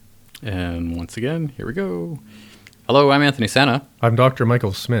And once again, here we go. Hello, I'm Anthony Sana. I'm Dr.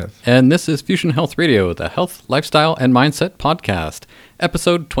 Michael Smith. And this is Fusion Health Radio, the health, lifestyle, and mindset podcast,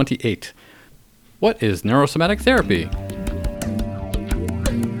 episode 28. What is neurosomatic therapy?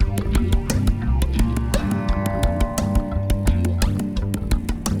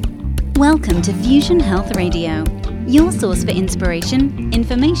 Welcome to Fusion Health Radio, your source for inspiration,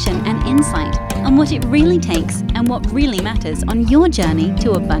 information, and insight on what it really takes and what really matters on your journey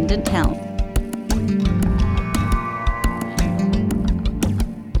to abundant health.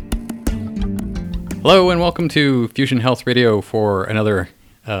 Hello, and welcome to Fusion Health Radio for another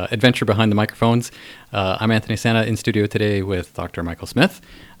adventure behind the microphones. I'm Anthony Sana in studio today with Dr. Michael Smith.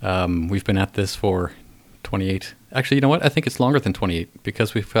 We've been at this for 28. Actually, you know what? I think it's longer than 28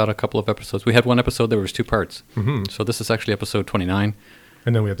 because we've got a couple of episodes. We had one episode that was two parts. Mm-hmm. So this is actually episode 29.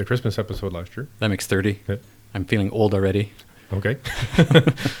 And then we had the Christmas episode last year. That makes 30. Yep. I'm feeling old already. Okay.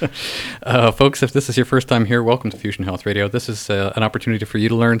 Folks, if this is your first time here, welcome to Fusion Health Radio. This is an opportunity for you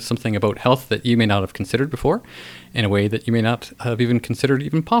to learn something about health that you may not have considered before in a way that you may not have even considered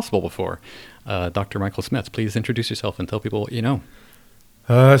even possible before. Dr. Michael Smith, please introduce yourself and tell people what you know.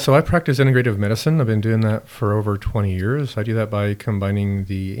 So I practice integrative medicine. I've been doing that for over 20 years. I do that by combining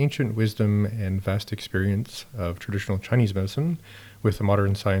the ancient wisdom and vast experience of traditional Chinese medicine with the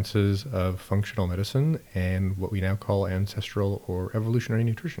modern sciences of functional medicine and what we now call ancestral or evolutionary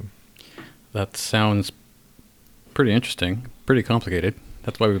nutrition. That sounds pretty interesting, pretty complicated.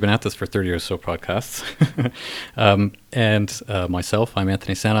 That's why we've been at this for 30 or so podcasts. And myself, I'm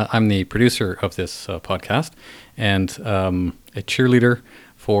Anthony Sana. I'm the producer of this podcast and a cheerleader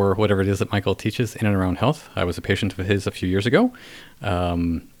for whatever it is that Michael teaches in and around health. I was a patient of his a few years ago,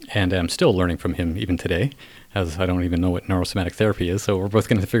 and I'm still learning from him even today, as I don't even know what neurosomatic therapy is, so we're both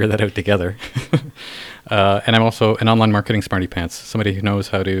going to figure that out together. And I'm also an online marketing smarty pants, somebody who knows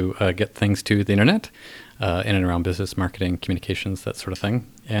how to get things to the internet, in and around business, marketing, communications, that sort of thing.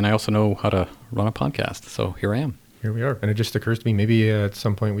 And I also know how to run a podcast, so here I am. Here we are. And it just occurs to me, maybe at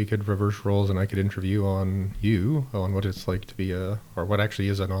some point we could reverse roles and I could interview on you, on what it's like to be or what actually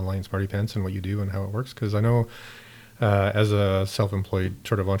is an online smarty pants and what you do and how it works. Because I know as a self-employed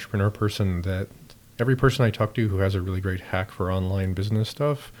sort of entrepreneur person that every person I talk to who has a really great hack for online business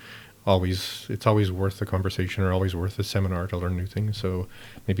stuff, it's always worth the conversation or always worth the seminar to learn new things. So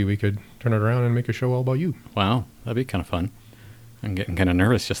maybe we could turn it around and make a show all about you. Wow, that'd be kind of fun. I'm getting kind of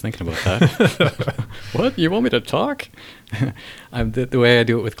nervous just thinking about that. What? You want me to talk? The way I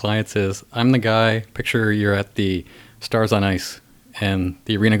do it with clients is I'm the guy, picture you're at the Stars on Ice and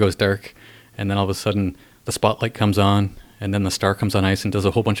the arena goes dark and then all of a sudden the spotlight comes on and then the star comes on ice and does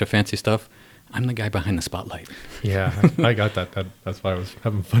a whole bunch of fancy stuff. I'm the guy behind the spotlight. Yeah, I got that. That's why I was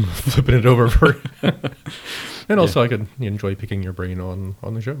having fun with flipping it over for and also I could enjoy picking your brain on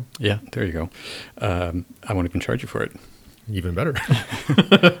the show. Yeah, there you go. I won't even charge you for it. Even better.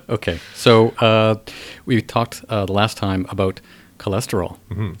 Okay, so we talked the last time about cholesterol.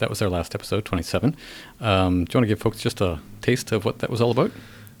 Mm-hmm. That was our last episode, 27. Do you want to give folks just a taste of what that was all about?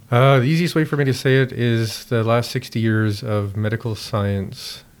 The easiest way for me to say it is the last 60 years of medical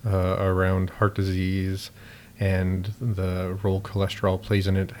science around heart disease and the role cholesterol plays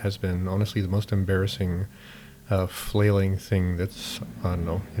in it has been honestly the most embarrassing flailing thing that's, I don't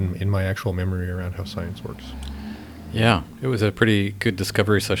know, in my actual memory around how science works. Yeah, it was a pretty good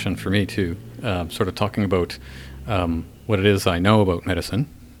discovery session for me too, sort of talking about what it is I know about medicine,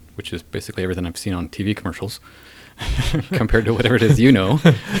 which is basically everything I've seen on TV commercials, compared to whatever it is you know.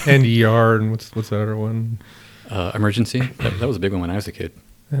 And ER, and what's that other one? Emergency. That was a big one when I was a kid.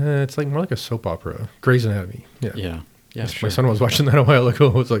 It's like more like a soap opera. Grey's Anatomy. Yeah. Yeah, sure. My son was watching that a while ago.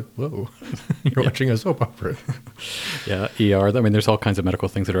 I was like, whoa, you're watching a soap opera. Yeah, ER. I mean, there's all kinds of medical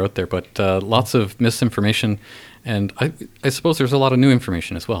things that are out there, but lots of misinformation. And I suppose there's a lot of new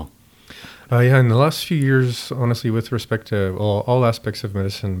information as well. Yeah, in the last few years, honestly, with respect to all aspects of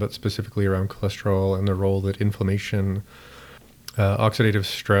medicine, but specifically around cholesterol and the role that inflammation, oxidative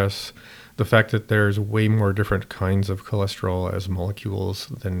stress, the fact that there's way more different kinds of cholesterol as molecules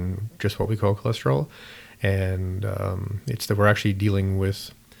than just what we call cholesterol. And it's that we're actually dealing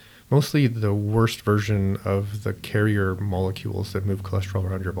with mostly the worst version of the carrier molecules that move cholesterol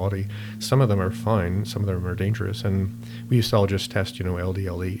around your body. Some of them are fine, some of them are dangerous. And we used to all just test,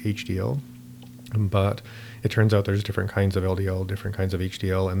 LDL, HDL. But it turns out there's different kinds of LDL, different kinds of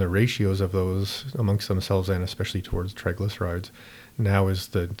HDL, and the ratios of those amongst themselves and especially towards triglycerides now is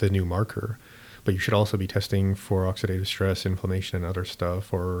the new marker. but you should also be testing for oxidative stress, inflammation, and other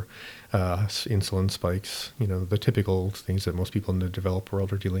stuff, or insulin spikes, the typical things that most people in the developed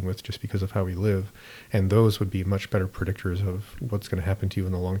world are dealing with just because of how we live. And those would be much better predictors of what's going to happen to you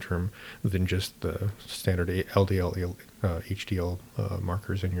in the long term than just the standard LDL, HDL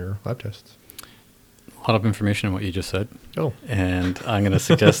markers in your lab tests. A lot of information in what you just said. Oh. And I'm going to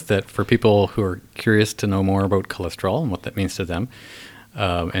suggest that for people who are curious to know more about cholesterol and what that means to them,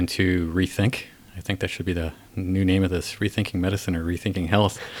 and to rethink, I think that should be the new name of this, Rethinking Medicine or Rethinking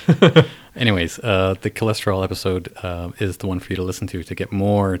Health. Anyways, the cholesterol episode is the one for you to listen to get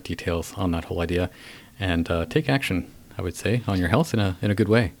more details on that whole idea and take action, I would say, on your health in a good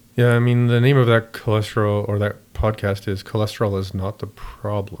way. Yeah, I mean, the name of that cholesterol or that podcast is Cholesterol is Not the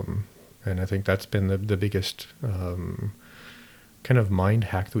Problem. And I think that's been the biggest kind of mind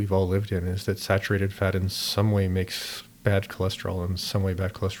hack that we've all lived in, is that saturated fat in some way makes bad cholesterol, and in some way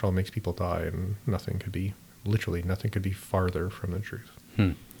bad cholesterol makes people die, and nothing could be farther from the truth.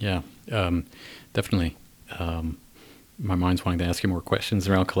 Yeah, definitely. My mind's wanting to ask you more questions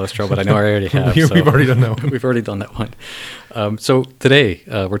around cholesterol, but I know I already have. We've already done that one. We've already done that one. So today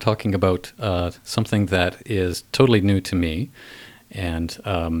we're talking about something that is totally new to me, and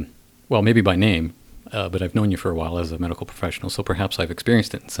well, maybe by name, but I've known you for a while as a medical professional, so perhaps I've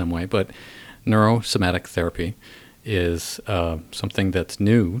experienced it in some way. But neurosomatic therapy is something that's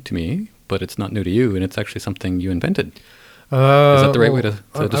new to me, but it's not new to you, and it's actually something you invented. Is that the right way to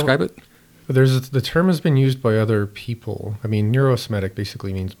describe it? The term has been used by other people. I mean, neurosomatic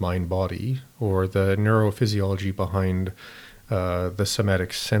basically means mind-body, or the neurophysiology behind the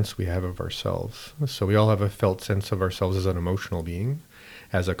somatic sense we have of ourselves. So we all have a felt sense of ourselves as an emotional being,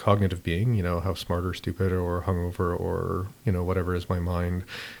 as a cognitive being, how smart or stupid or hungover or, whatever is my mind,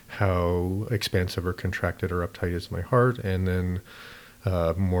 how expansive or contracted or uptight is my heart, and then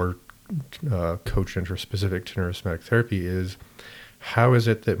more cogent or specific to neurosomatic therapy is, how is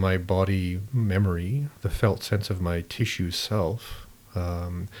it that my body memory, the felt sense of my tissue self,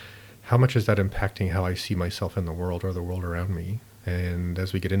 how much is that impacting how I see myself in the world or the world around me? And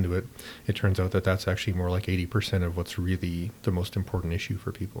as we get into it, it turns out that that's actually more like 80% of what's really the most important issue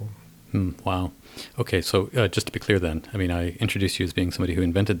for people. Wow. Okay, so just to be clear then, I mean, I introduced you as being somebody who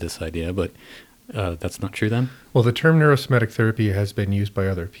invented this idea, but that's not true then? Well, the term neurosomatic therapy has been used by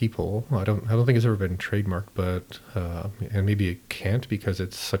other people. I don't think it's ever been trademarked, but and maybe it can't because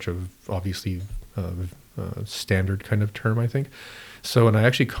it's such a obviously standard kind of term, I think. So, and I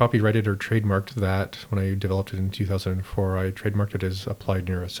actually copyrighted or trademarked that when I developed it in 2004. I trademarked it as applied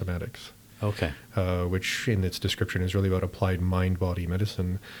neurosomatics. Okay. Which in its description is really about applied mind-body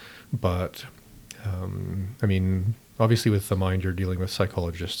medicine. But, I mean, obviously with the mind, you're dealing with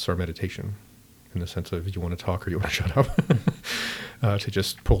psychologists or meditation, in the sense of you want to talk or you want to shut up, to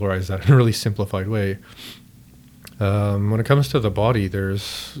just polarize that in a really simplified way. When it comes to the body, there's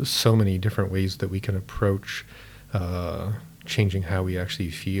so many different ways that we can approach changing how we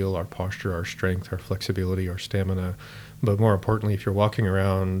actually feel, our posture, our strength, our flexibility, our stamina. But more importantly, if you're walking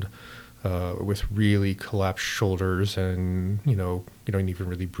around with really collapsed shoulders and, you don't even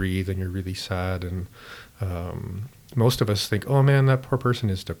really breathe and you're really sad, and most of us think, oh man, that poor person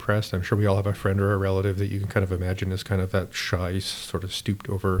is depressed. I'm sure we all have a friend or a relative that you can kind of imagine as kind of that shy, sort of stooped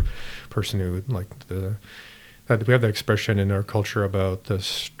over person who, like, we have that expression in our culture about the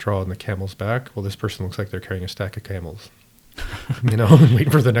straw on the camel's back. Well, this person looks like they're carrying a stack of camels, and waiting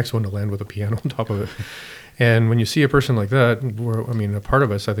for the next one to land with a piano on top of it. And when you see a person like that, a part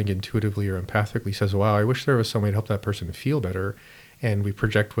of us, I think, intuitively or empathically says, wow, I wish there was some way to help that person feel better. And we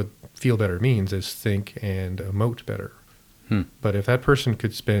project what feel better means as think and emote better. But if that person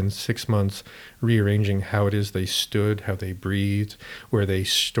could spend 6 months rearranging how it is they stood, how they breathed, where they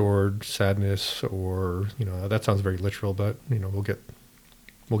stored sadness, or, that sounds very literal, but, we'll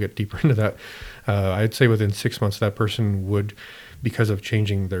get deeper into that. I'd say within 6 months, that person would, because of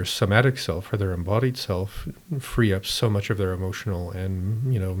changing their somatic self or their embodied self, free up so much of their emotional and,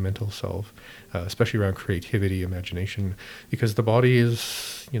 mental self, especially around creativity, imagination, because the body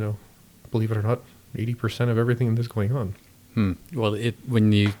is, believe it or not, 80% of everything that's going on. Well,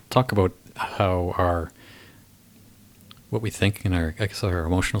 when you talk about how what we think and our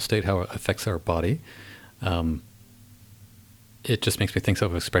emotional state, how it affects our body, it just makes me think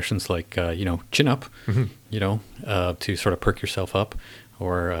of expressions like, chin up, to sort of perk yourself up,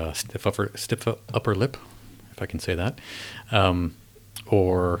 or stiff upper lip, if I can say that, and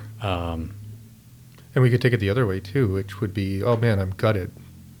we could take it the other way too, which would be, oh man, I'm gutted.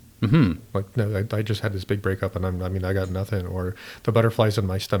 Like, no, I just had this big breakup and I got nothing. Or the butterflies in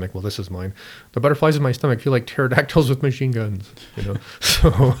my stomach. Well, this is mine. The butterflies in my stomach feel like pterodactyls with machine guns,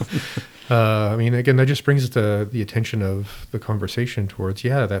 So I mean, again, that just brings the attention of the conversation towards,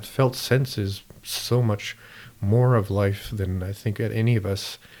 that felt sense is so much more of life than I think that any of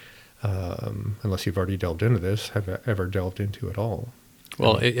us, unless you've already delved into this, have ever delved into at all.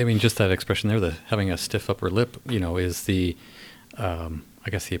 Well, I mean, just that expression there, the having a stiff upper lip, is the, I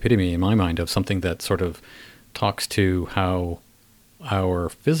guess, the epitome in my mind of something that sort of talks to how our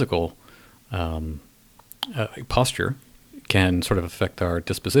physical posture can sort of affect our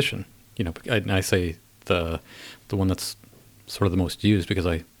disposition. And I say the one that's sort of the most used because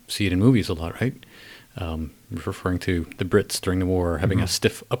I see it in movies a lot, right? Referring to the Brits during the war having a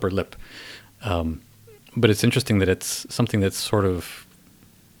stiff upper lip. But it's interesting that it's something that's sort of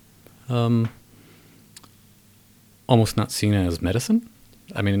almost not seen as medicine.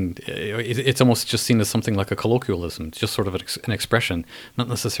 I mean, it's almost just seen as something like a colloquialism. It's just sort of an expression, not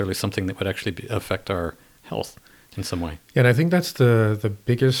necessarily something that would actually affect our health in some way. Yeah, and I think that's the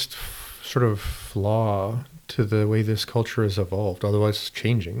biggest sort of flaw to the way this culture has evolved, otherwise it's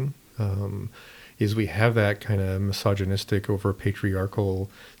changing, is we have that kind of misogynistic, over patriarchal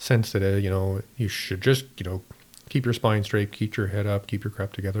sense that, you should just, keep your spine straight, keep your head up, keep your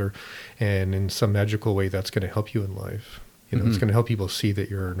crap together. And in some magical way, that's going to help you in life. It's going to help people see that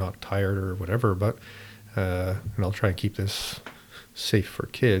you're not tired or whatever. But, and I'll try and keep this safe for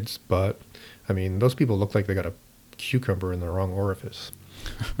kids. But, I mean, those people look like they got a cucumber in the wrong orifice.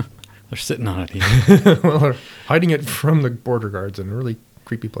 They're sitting on it. Well, they're hiding it from the border guards in a really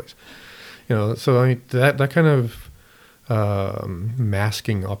creepy place. So I mean, that kind of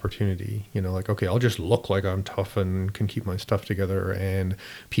masking opportunity, like, okay, I'll just look like I'm tough and can keep my stuff together and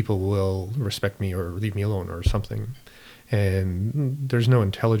people will respect me or leave me alone or something. And there's no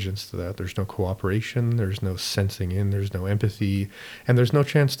intelligence to that. There's no cooperation. There's no sensing in. There's no empathy. And there's no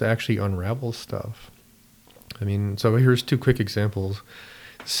chance to actually unravel stuff. I mean, so here's two quick examples.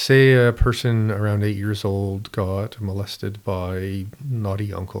 Say a person around 8 years old got molested by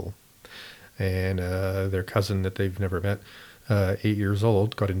naughty uncle. And their cousin that they've never met, 8 years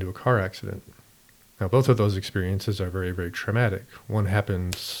old, got into a car accident. Now, both of those experiences are very, very traumatic. One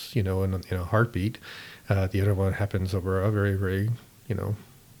happens, in a heartbeat. The other one happens over a very, very,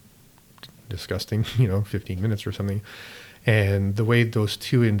 disgusting, 15 minutes or something. And the way those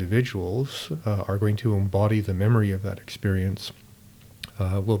two individuals are going to embody the memory of that experience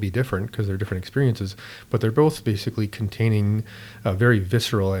will be different because they're different experiences, but they're both basically containing a very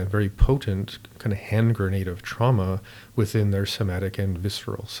visceral and very potent kind of hand grenade of trauma within their somatic and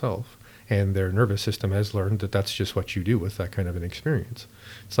visceral self. And their nervous system has learned that that's just what you do with that kind of an experience.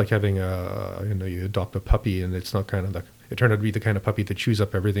 It's like having you adopt a puppy and it's not kind of it turned out to be the kind of puppy that chews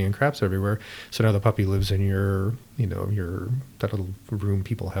up everything and craps everywhere. So now the puppy lives in your that little room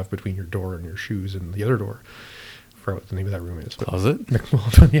people have between your door and your shoes and the other door. I forgot what the name of that room is. Closet?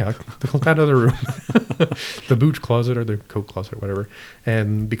 Yeah, that other room. The boot closet or the coat closet or whatever.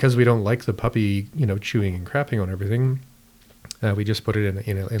 And because we don't like the puppy, chewing and crapping on everything, we just put it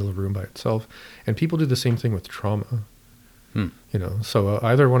in a little room by itself. And people do the same thing with trauma. So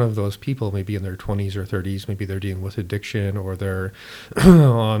either one of those people may be in their 20s or 30s, maybe they're dealing with addiction or they're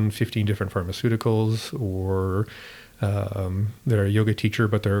on 15 different pharmaceuticals, or they're a yoga teacher,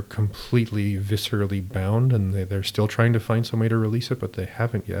 but they're completely viscerally bound and they're still trying to find some way to release it, but they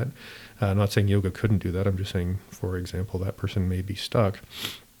haven't yet. I'm not saying yoga couldn't do that. I'm just saying, for example, that person may be stuck.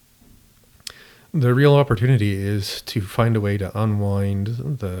 The real opportunity is to find a way to unwind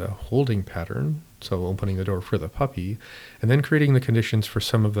the holding pattern, so opening the door for the puppy, and then creating the conditions for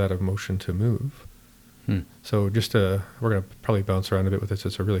some of that emotion to move. So just we're going to probably bounce around a bit with this.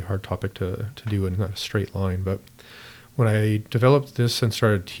 It's a really hard topic to do in a straight line, but when I developed this and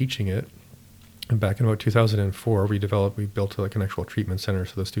started teaching it, and back in about 2004, we built like an actual treatment center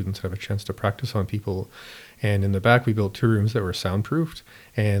so the students have a chance to practice on people. And in the back, we built 2 rooms that were soundproofed,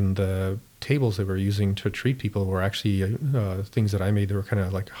 and the tables that we're using to treat people were actually things that I made that were kind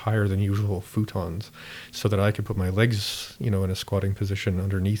of like higher than usual futons, so that I could put my legs, in a squatting position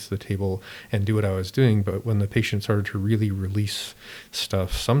underneath the table and do what I was doing. But when the patient started to really release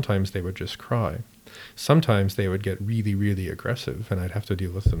stuff, sometimes they would just cry. Sometimes they would get really, really aggressive, and I'd have to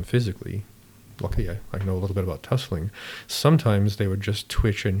deal with them physically. Luckily, I know a little bit about tussling. Sometimes they would just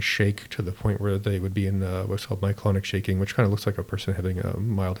twitch and shake to the point where they would be in what's called myoclonic shaking, which kind of looks like a person having a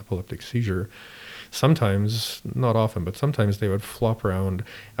mild epileptic seizure. Sometimes, not often, but sometimes they would flop around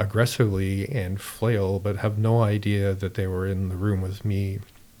aggressively and flail, but have no idea that they were in the room with me.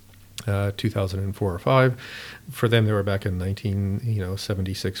 2004 or 5. For them, they were back in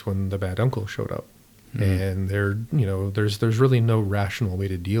 1976 when the bad uncle showed up. And there's really no rational way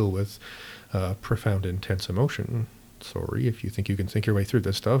to deal with profound, intense emotion. sorry, if you think you can think your way through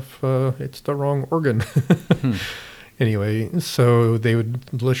this stuff, it's the wrong organ. Anyway, so they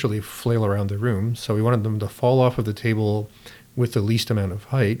would literally flail around the room. So we wanted them to fall off of the table with the least amount of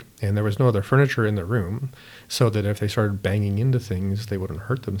height, and there was no other furniture in the room, so that if they started banging into things, they wouldn't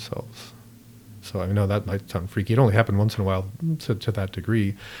hurt themselves. So I know that might sound freaky. It only happened once in a while to that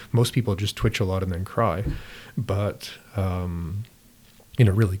degree. Most people just twitch a lot and then cry. But in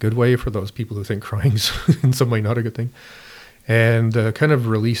a really good way for those people who think crying's in some way not a good thing. And the kind of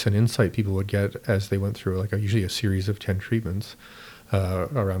release and insight people would get as they went through usually a series of 10 treatments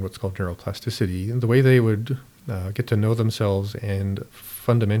around what's called neuroplasticity, the way they would get to know themselves, and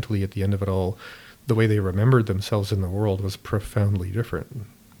fundamentally at the end of it all, the way they remembered themselves in the world was profoundly different.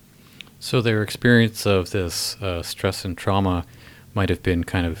 So their experience of this stress and trauma might have been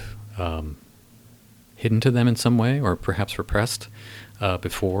kind of hidden to them in some way, or perhaps repressed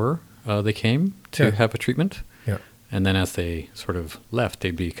before they came to have a treatment. Yeah. And then as they sort of left,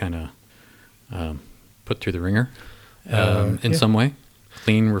 they'd be kind of put through the ringer in some way,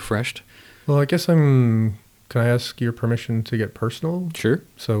 clean, refreshed. Well, I guess can I ask your permission to get personal? Sure.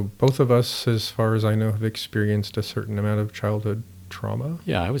 So both of us, as far as I know, have experienced a certain amount of childhood trauma.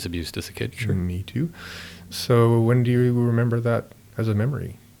 Yeah, I was abused as a kid, sure. Me too. So when do you remember that as a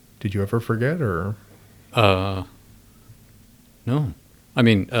memory? Did you ever forget, or? No. I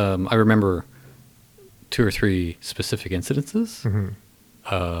mean, I remember 2 or 3 specific incidences,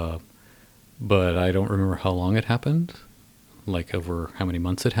 but I don't remember how long it happened, like over how many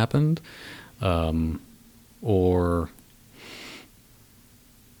months it happened, or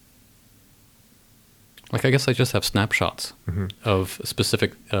I guess I just have snapshots of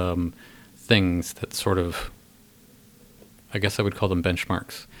specific things that sort of, I guess I would call them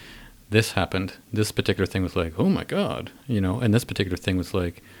benchmarks. This happened. This particular thing was like, oh my God, and this particular thing was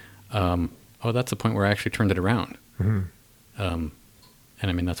like, oh, that's the point where I actually turned it around. And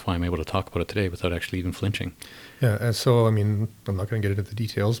I mean, that's why I'm able to talk about it today without actually even flinching. Yeah, and so, I mean, I'm not going to get into the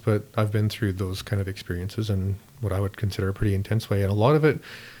details, but I've been through those kind of experiences in what I would consider a pretty intense way. And a lot of it,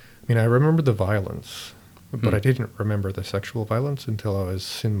 I mean, I remember the violence, but I didn't remember the sexual violence until I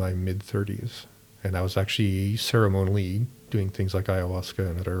was in my mid-30s. And I was actually ceremonially doing things like ayahuasca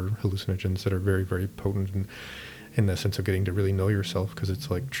and other hallucinogens that are very, very potent and in the sense of getting to really know yourself, because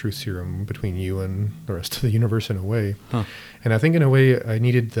it's like truth serum between you and the rest of the universe in a way. And I think in a way I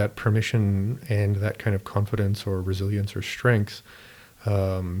needed that permission and that kind of confidence or resilience or strength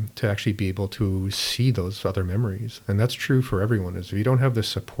to actually be able to see those other memories. And that's true for everyone, is if you don't have the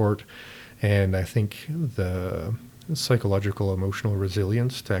support and I think the psychological, emotional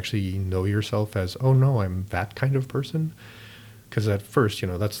resilience to actually know yourself as, oh no, I'm that kind of person. Because at first,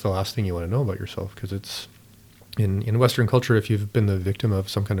 that's the last thing you want to know about yourself, because it's in Western culture, if you've been the victim of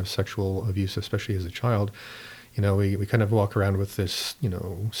some kind of sexual abuse, especially as a child, we kind of walk around with this,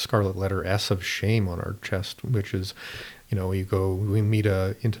 scarlet letter S of shame on our chest, which is, we meet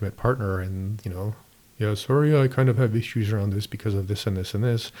a intimate partner and, sorry, I kind of have issues around this because of this and this and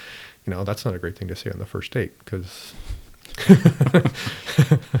this. That's not a great thing to say on the first date, because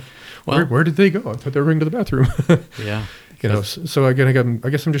well, where did they go? I thought they were going to the bathroom. Yeah. So again, I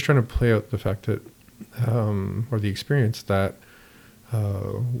guess I'm just trying to play out the fact that, or the experience that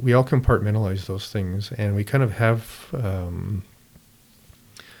we all compartmentalize those things, and we kind of have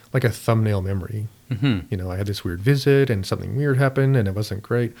like a thumbnail memory. I had this weird visit and something weird happened and it wasn't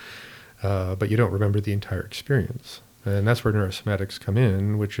great, but you don't remember the entire experience. And that's where neurosomatics come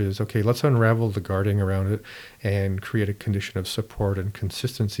in, which is, okay, let's unravel the guarding around it and create a condition of support and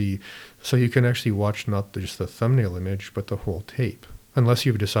consistency so you can actually watch not just the thumbnail image, but the whole tape. Unless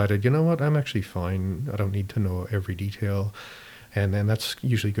you've decided, you know what, I'm actually fine. I don't need to know every detail. And then that's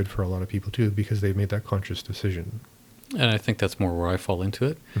usually good for a lot of people too, because they've made that conscious decision. And I think that's more where I fall into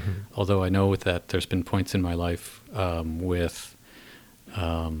it. Although I know that there's been points in my life with,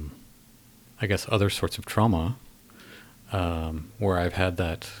 I guess, other sorts of trauma where I've had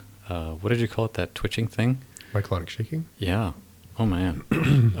that, what did you call it, that twitching thing? Myoclonic shaking? Yeah. Oh, man.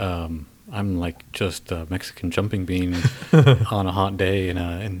 I'm like just a Mexican jumping bean on a hot day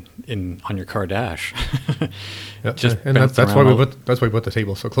on your car dash. Yeah, just and that's why we put the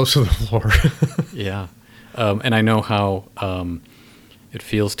table so close to the floor. Yeah. And I know how it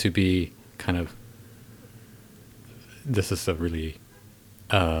feels to be kind of, this is a really,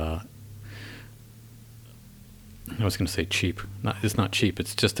 I was going to say cheap. It's not cheap.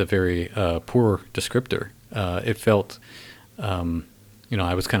 It's just a very poor descriptor. It felt,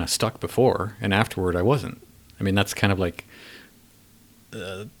 I was kind of stuck before, and afterward I wasn't. I mean, that's kind of like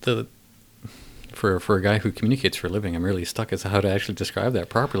the For a guy who communicates for a living, I'm really stuck as to how to actually describe that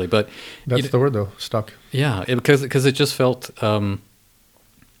properly. But That's the word, though, stuck. yeah, because it just felt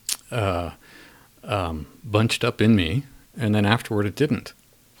bunched up in me, and then afterward it didn't,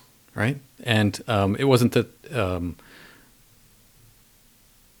 right? And it wasn't that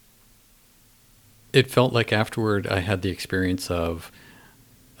it felt like afterward I had the experience of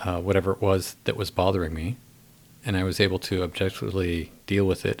whatever it was that was bothering me, and I was able to objectively deal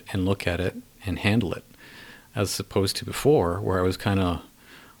with it and look at it and handle it, as opposed to before, where I was kind of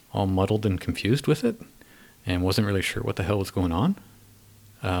all muddled and confused with it and wasn't really sure what the hell was going on.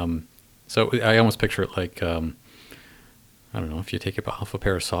 So I almost picture it like, I don't know, if you take off a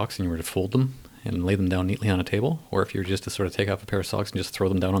pair of socks and you were to fold them and lay them down neatly on a table, or if you were just to sort of take off a pair of socks and just throw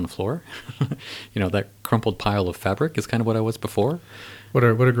them down on the floor. That crumpled pile of fabric is kind of what I was before. What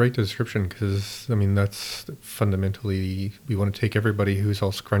a great description, because, I mean, that's fundamentally, we want to take everybody who's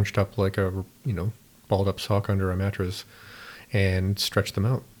all scrunched up like a, balled up sock under a mattress and stretch them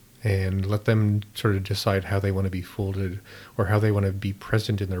out and let them sort of decide how they want to be folded, or how they want to be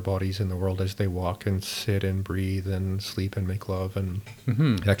present in their bodies in the world as they walk and sit and breathe and sleep and make love and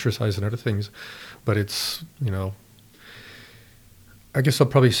exercise and other things. But it's, I guess I'll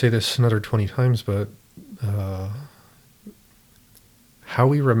probably say this another 20 times, but how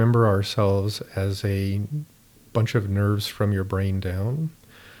we remember ourselves as a bunch of nerves from your brain down,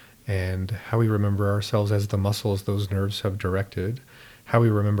 and how we remember ourselves as the muscles those nerves have directed, how we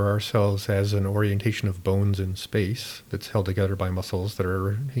remember ourselves as an orientation of bones in space that's held together by muscles that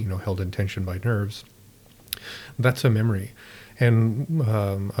are, held in tension by nerves. That's a memory. And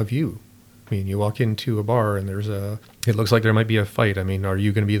of you. I mean, you walk into a bar and it looks like there might be a fight. I mean, are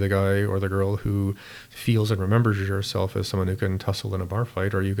you going to be the guy or the girl who feels and remembers yourself as someone who can tussle in a bar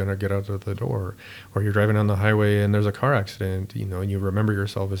fight? Or are you going to get out of the door? Or you're driving on the highway and there's a car accident, and you remember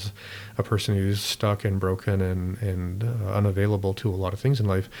yourself as a person who's stuck and broken and unavailable to a lot of things in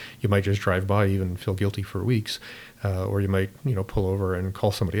life. You might just drive by, even feel guilty for weeks. Or you might, pull over and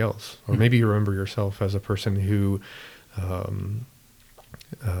call somebody else. Or maybe you remember yourself as a person who,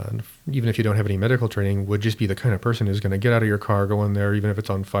 even if you don't have any medical training, would just be the kind of person who's going to get out of your car, go in there, even if it's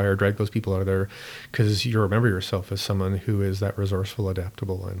on fire, drag those people out of there, because you remember yourself as someone who is that resourceful,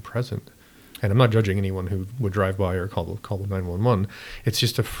 adaptable, and present. And I'm not judging anyone who would drive by or call 911. It's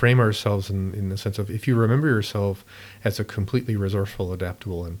just to frame ourselves in the sense of, if you remember yourself as a completely resourceful,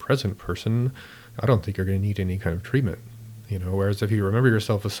 adaptable, and present person, I don't think you're going to need any kind of treatment. Whereas if you remember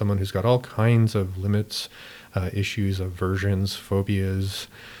yourself as someone who's got all kinds of limits, issues, aversions, phobias,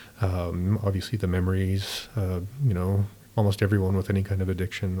 obviously the memories, almost everyone with any kind of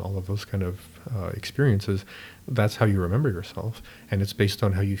addiction, all of those kind of experiences, that's how you remember yourself. And it's based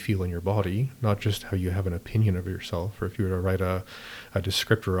on how you feel in your body, not just how you have an opinion of yourself. Or if you were to write a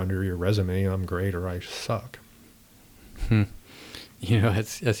descriptor under your resume, I'm great or I suck. As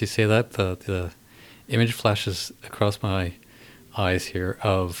you say that, the image flashes across my eyes here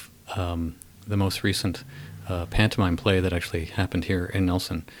of the most recent pantomime play that actually happened here in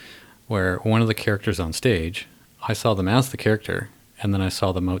Nelson, where one of the characters on stage, I saw them as the character, and then I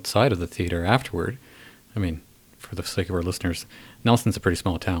saw them outside of the theater afterward. I mean, for the sake of our listeners, Nelson's a pretty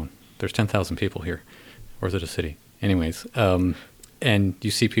small town. There's 10,000 people here. Or is it a city? Anyways, and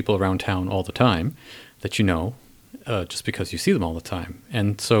you see people around town all the time that just because you see them all the time.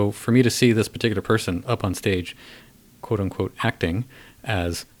 And so for me to see this particular person up on stage, quote unquote, acting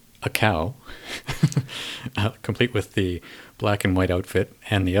as a cow, complete with the black and white outfit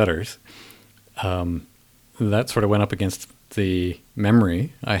and the udders, that sort of went up against the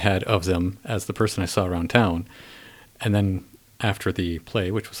memory I had of them as the person I saw around town. And then after the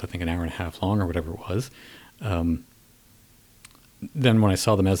play, which was I think an hour and a half long or whatever it was, then when I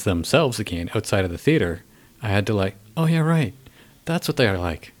saw them as themselves again outside of the theater, I had to oh yeah, right, that's what they are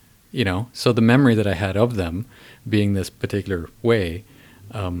like, So the memory that I had of them being this particular way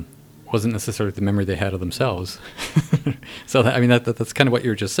wasn't necessarily the memory they had of themselves. So that's kind of what you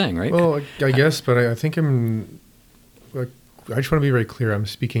were just saying, right? Well, I guess, but I think I just want to be very clear. I'm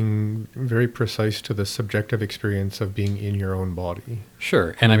speaking very precise to the subjective experience of being in your own body.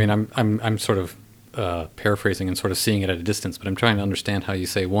 Sure, and I mean, I'm sort of paraphrasing and sort of seeing it at a distance, but I'm trying to understand how you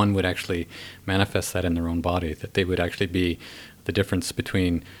say one would actually manifest that in their own body, that they would actually be the difference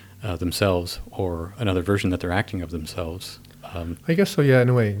between themselves or another version that they're acting of themselves. I guess so, yeah, in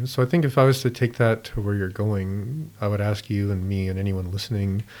a way. So I think if I was to take that to where you're going, I would ask you and me and anyone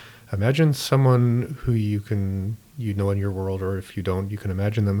listening, imagine someone who in your world, or if you don't, you can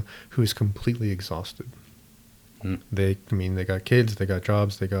imagine them, who is completely exhausted. They got kids, they got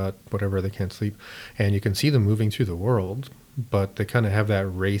jobs, they got whatever, they can't sleep. And you can see them moving through the world, but they kind of have that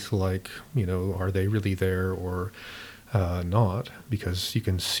wraith-like, are they really there or not? Because you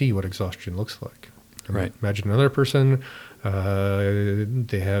can see what exhaustion looks like. Right. Imagine another person,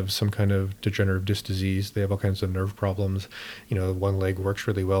 they have some kind of degenerative disc disease. They have all kinds of nerve problems. One leg works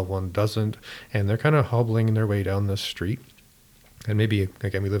really well, one doesn't. And they're kind of hobbling their way down the street. And maybe,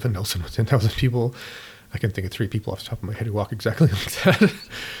 again, we live in Nelson with 10,000 people. I can think of 3 people off the top of my head who walk exactly like that.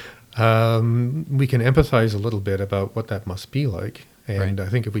 We can empathize a little bit about what that must be like. And I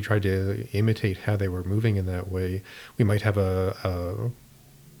think if we tried to imitate how they were moving in that way, we might have a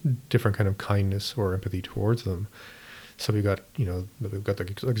different kind of kindness or empathy towards them. So we've got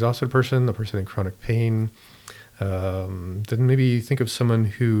the exhausted person, the person in chronic pain. Then maybe think of someone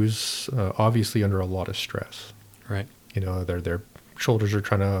who's obviously under a lot of stress. Right. Their shoulders are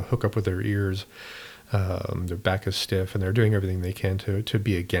trying to hook up with their ears. Their back is stiff, and they're doing everything they can to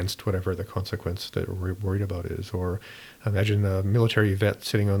be against whatever the consequence that we're worried about is. Or imagine a military vet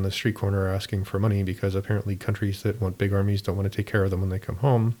sitting on the street corner asking for money because apparently countries that want big armies don't want to take care of them when they come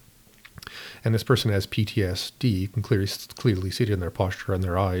home. And this person has PTSD. You can clearly see it in their posture and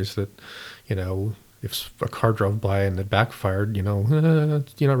their eyes that, if a car drove by and it backfired, you're not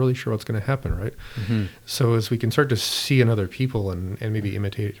really sure what's going to happen, right? Mm-hmm. So as we can start to see in other people and maybe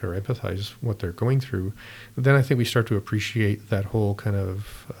imitate or empathize what they're going through, then I think we start to appreciate that whole kind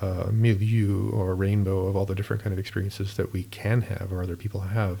of milieu or rainbow of all the different kind of experiences that we can have or other people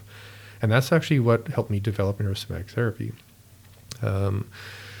have. And that's actually what helped me develop neurosomatic therapy.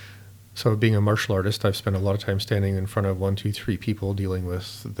 So being a martial artist, I've spent a lot of time standing in front of 1, 2, 3 people dealing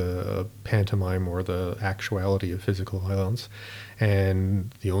with the pantomime or the actuality of physical violence.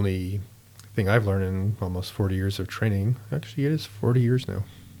 And the only thing I've learned in almost 40 years of training, actually it is 40 years now,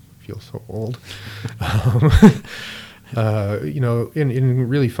 I feel so old. In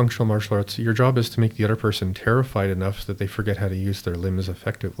really functional martial arts, your job is to make the other person terrified enough that they forget how to use their limbs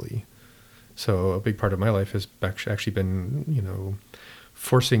effectively. So a big part of my life has actually been,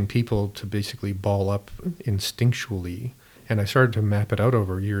 forcing people to basically ball up instinctually. And I started to map it out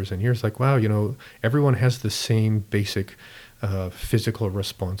over years and years, like, wow, everyone has the same basic physical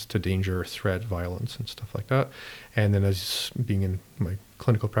response to danger, threat, violence, and stuff like that. And then as being in my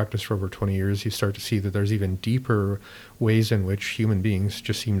clinical practice for over 20 years, you start to see that there's even deeper ways in which human beings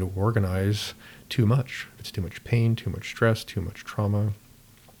just seem to organize too much. It's too much pain, too much stress, too much trauma,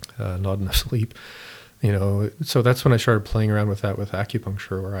 not enough sleep. So that's when I started playing around with that with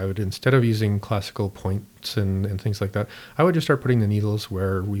acupuncture, where I would, instead of using classical points and things like that, I would just start putting the needles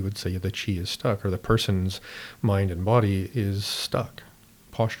where we would say the chi is stuck or the person's mind and body is stuck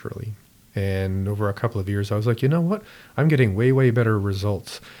posturally. And over a couple of years, I was like, you know what? I'm getting way, way better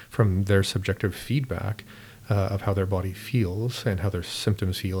results from their subjective feedback of how their body feels and how their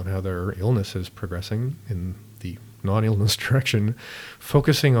symptoms feel and how their illness is progressing in the non-illness direction,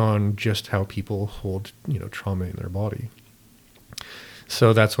 focusing on just how people hold, trauma in their body.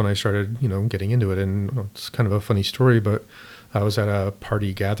 So that's when I started, getting into it. And it's kind of a funny story, but I was at a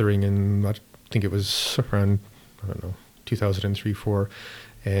party gathering in, I think it was around, 2003, 2004.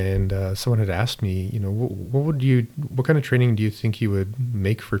 And someone had asked me, what kind of training do you think you would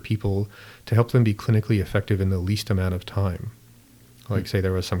make for people to help them be clinically effective in the least amount of time? Like, say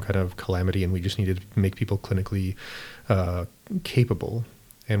there was some kind of calamity and we just needed to make people clinically capable.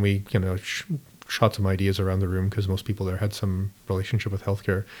 And we, shot some ideas around the room because most people there had some relationship with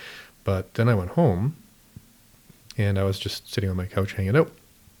healthcare. But then I went home and I was just sitting on my couch hanging out.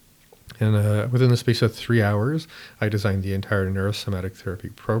 And within the space of 3 hours, I designed the entire neurosomatic therapy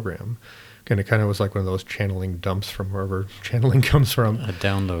program. And it kind of was like one of those channeling dumps from wherever channeling comes from. A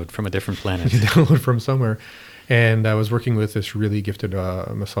download from a different planet. A download from somewhere. And I was working with this really gifted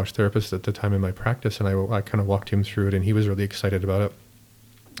massage therapist at the time in my practice, and I kind of walked him through it, and he was really excited about it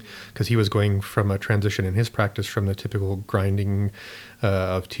because he was going from a transition in his practice from the typical grinding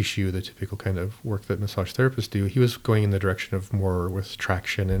of tissue, the typical kind of work that massage therapists do. He was going in the direction of more with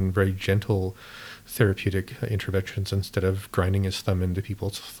traction and very gentle therapeutic interventions instead of grinding his thumb into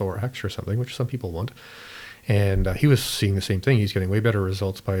people's thorax or something, which some people want. And he was seeing the same thing. He's getting way better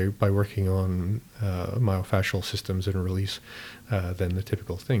results by working on myofascial systems and release than the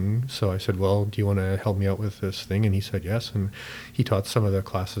typical thing. So I said, well, do you want to help me out with this thing? And he said yes. And he taught some of the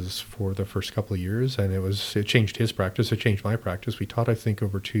classes for the first couple of years. And it changed his practice. It changed my practice. We taught, I think,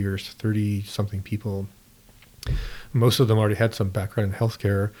 over 2 years, 30-something people. Most of them already had some background in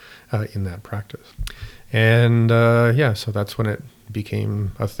healthcare in that practice. And so that's when it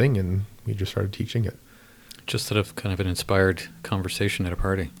became a thing. And we just started teaching it. Just sort of kind of an inspired conversation at a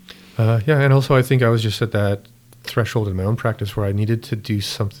party. And also I think I was just at that threshold in my own practice where I needed to do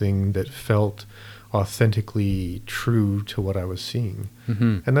something that felt authentically true to what I was seeing.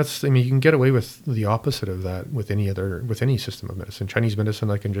 And that's, I mean, you can get away with the opposite of that with any system of medicine. Chinese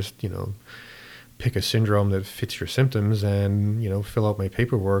medicine, I can just, pick a syndrome that fits your symptoms and, fill out my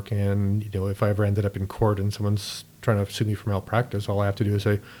paperwork. And, if I ever ended up in court and someone's trying to sue me for malpractice, all I have to do is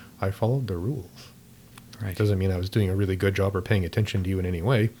say, I followed the rules. Right. Doesn't mean I was doing a really good job or paying attention to you in any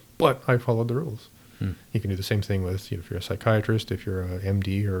way, but I followed the rules. You can do the same thing with, if you're a psychiatrist, if you're a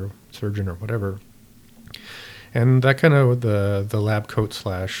MD or surgeon or whatever. And that kind of the lab coat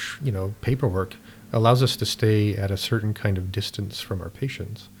 / paperwork allows us to stay at a certain kind of distance from our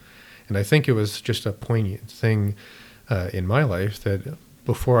patients. And I think it was just a poignant thing in my life that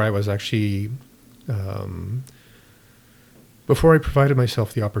before I was actually, before I provided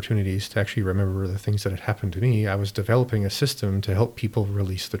myself the opportunities to actually remember the things that had happened to me, I was developing a system to help people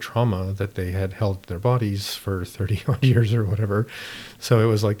release the trauma that they had held in their bodies for 30 odd years or whatever. So it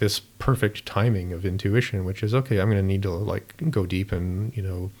was like this perfect timing of intuition, which is, okay, I'm going to need to go deep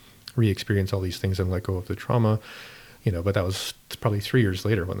and, re-experience all these things and let go of the trauma. But that was probably 3 years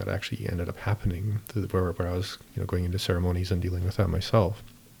later when that actually ended up happening, where I was, going into ceremonies and dealing with that myself.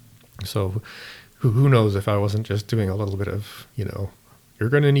 So who knows if I wasn't just doing a little bit of, you're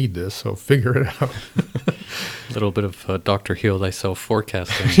going to need this, so figure it out. A little bit of Dr. Heal Thyself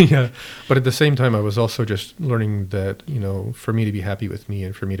forecasting. Yeah. But at the same time, I was also just learning that, for me to be happy with me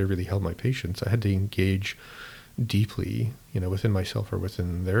and for me to really help my patients, I had to engage deeply, within myself or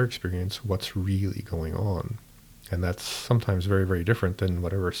within their experience, what's really going on. And that's sometimes very, very different than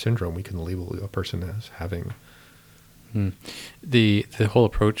whatever syndrome we can label a person as having. The whole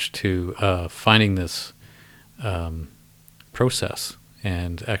approach to finding this process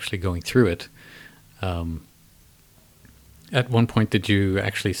and actually going through it, at one point did you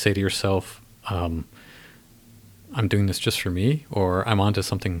actually say to yourself, I'm doing this just for me, or I'm onto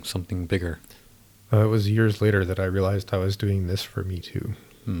something bigger? It was years later that I realized I was doing this for me too.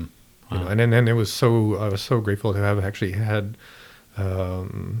 Wow. And then I was so grateful to have actually had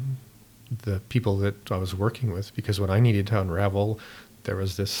the people that I was working with, because when I needed to unravel, there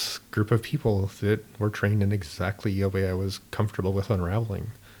was this group of people that were trained in exactly the way I was comfortable with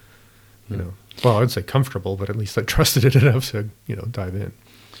unraveling. Well, I would say comfortable, but at least I trusted it enough to, dive in.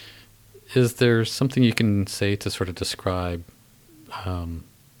 Is there something you can say to sort of describe,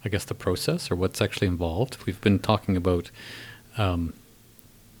 I guess, the process or what's actually involved? We've been talking about, I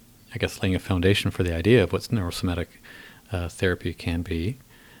guess, laying a foundation for the idea of what neurosomatic therapy can be,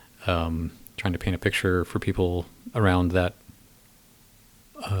 trying to paint a picture for people around that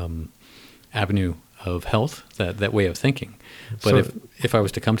avenue of health, that way of thinking. But so if I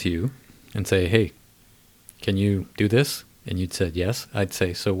was to come to you and say, hey, can you do this? And you'd said yes, I'd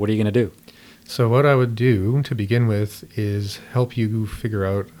say, so what are you going to do? So what I would do to begin with is help you figure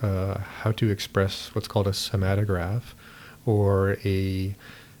out how to express what's called a somatograph, or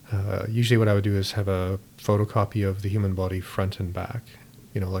usually what I would do is have a photocopy of the human body front and back,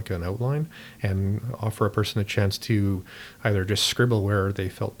 like an outline, and offer a person a chance to either just scribble where they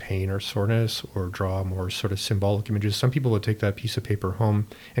felt pain or soreness, or draw more sort of symbolic images. Some people would take that piece of paper home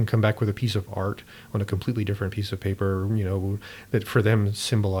and come back with a piece of art on a completely different piece of paper, that for them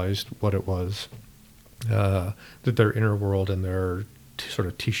symbolized what it was, that their inner world and their sort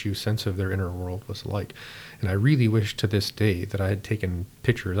of tissue sense of their inner world was like. And I really wish to this day that I had taken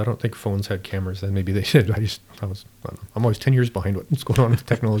pictures. I don't think phones had cameras then. Maybe they did. I'm always 10 years behind what's going on with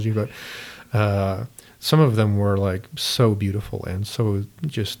technology. But some of them were so beautiful and so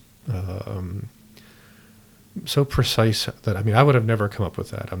just so precise that, I would have never come up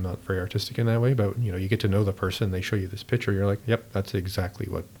with that. I'm not very artistic in that way. But, you get to know the person. They show you this picture. You're like, yep, that's exactly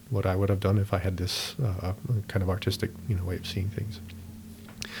what I would have done if I had this kind of artistic, way of seeing things.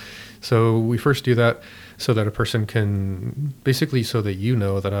 So we first do that so that a person can, basically so that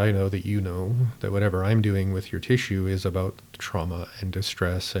that I know that whatever I'm doing with your tissue is about trauma and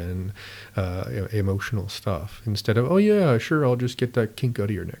distress and emotional stuff, instead of, oh yeah, sure, I'll just get that kink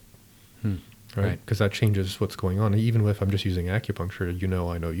out of your neck. Right? Because that changes what's going on. Even if I'm just using acupuncture,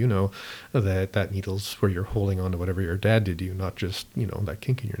 I know that needle's where you're holding on to whatever your dad did to you, not just, that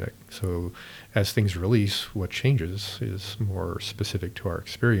kink in your neck. So as things release, what changes is more specific to our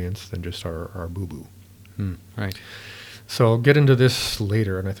experience than just our boo-boo. Right. So I'll get into this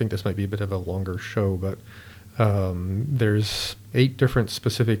later, and I think this might be a bit of a longer show, but there's 8 different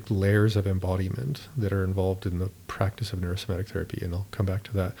specific layers of embodiment that are involved in the practice of neurosomatic therapy, and I'll come back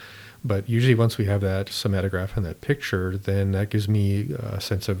to that. But usually once we have that somatograph and that picture, then that gives me a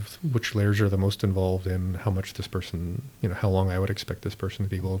sense of which layers are the most involved and how much this person, how long I would expect this person to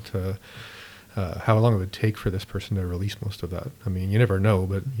be able to how long it would take for this person to release most of that. I mean, you never know,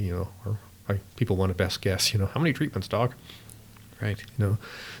 but, people want a best guess, how many treatments, doc? Right.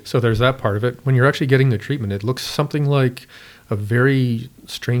 So there's that part of it. When you're actually getting the treatment, it looks something like a very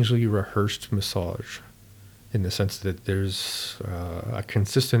strangely rehearsed massage, in the sense that there's a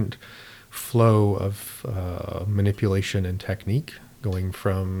consistent flow of manipulation and technique, going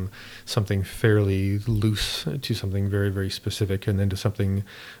from something fairly loose to something very, very specific, and then to something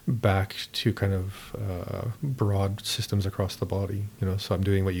back to kind of broad systems across the body. So I'm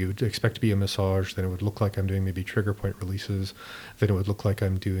doing what you'd expect to be a massage, then it would look like I'm doing maybe trigger point releases, then it would look like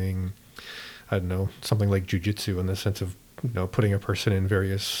I'm doing, I don't know, something like jujitsu, in the sense of, putting a person in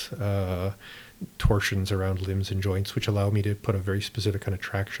various torsions around limbs and joints, which allow me to put a very specific kind of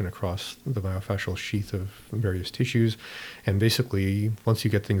traction across the myofascial sheath of various tissues. And basically, once you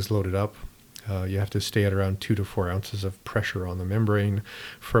get things loaded up, you have to stay at around 2 to 4 ounces of pressure on the membrane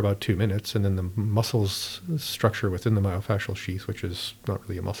for about 2 minutes, and then the muscles structure within the myofascial sheath, which is not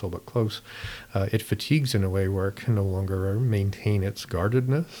really a muscle but close, it fatigues in a way where it can no longer maintain its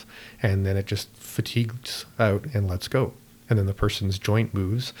guardedness, and then it just fatigues out and lets go. And then the person's joint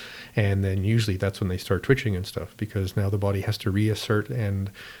moves, and then usually that's when they start twitching and stuff, because now the body has to reassert and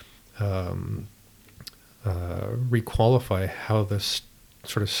requalify how this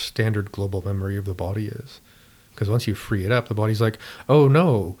sort of standard global memory of the body is. Because once you free it up, the body's like, oh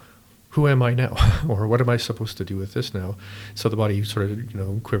no, who am I now? Or what am I supposed to do with this now? So the body sort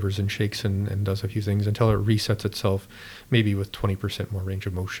of, quivers and shakes and does a few things until it resets itself, maybe with 20% more range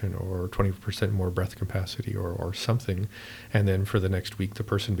of motion or 20% more breath capacity or something. And then for the next week, the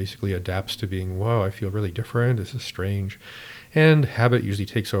person basically adapts to being, wow, I feel really different. This is strange. And habit usually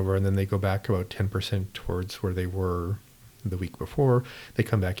takes over, and then they go back about 10% towards where they were the week before. They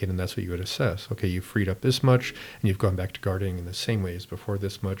come back in, and that's what you would assess. Okay, you've freed up this much, and you've gone back to guarding in the same way as before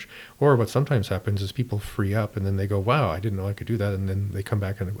this much. Or what sometimes happens is people free up, and then they go, wow, I didn't know I could do that. And then they come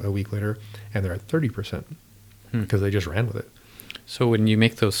back in a week later, and they're at 30% because they just ran with it. So when you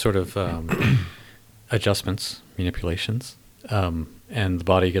make those sort of adjustments, manipulations, and the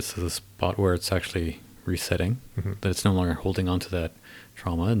body gets to the spot where it's actually resetting, that it's no longer holding on to that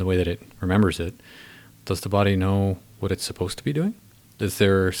trauma in the way that it remembers it, does the body know what it's supposed to be doing? Is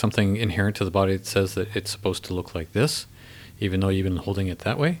there something inherent to the body that says that it's supposed to look like this, even though you've been holding it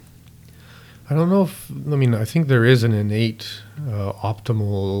that way? I don't know I think there is an innate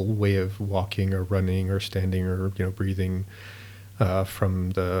optimal way of walking or running or standing or, breathing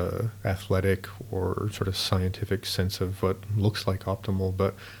from the athletic or sort of scientific sense of what looks like optimal.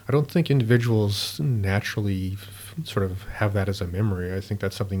 But I don't think individuals naturally sort of have that as a memory. I think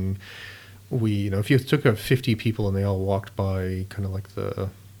that's something if you took 50 people and they all walked by, kind of like that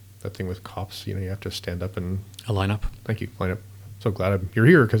thing with cops, you have to stand up and... A lineup. Thank you, lineup. So glad you're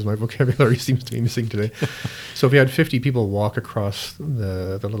here, because my vocabulary seems to be missing today. So if you had 50 people walk across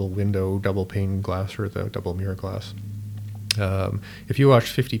the little window, double pane glass, or the double mirror glass, if you watch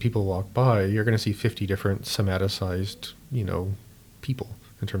 50 people walk by, you're going to see 50 different somaticized, people,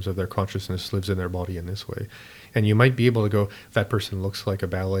 in terms of their consciousness lives in their body in this way. And you might be able to go, that person looks like a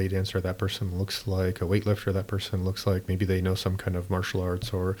ballet dancer, that person looks like a weightlifter, that person looks like maybe they know some kind of martial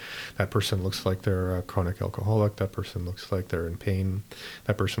arts, or that person looks like they're a chronic alcoholic, that person looks like they're in pain,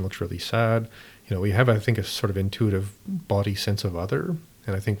 that person looks really sad. We have, I think, a sort of intuitive body sense of other,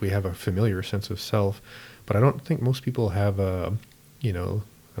 and I think we have a familiar sense of self, but I don't think most people have an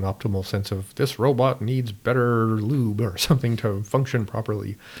optimal sense of this robot needs better lube or something to function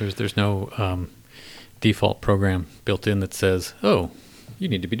properly. There's no default program built in that says, oh, you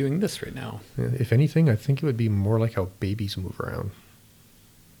need to be doing this right now. If anything, I think it would be more like how babies move around.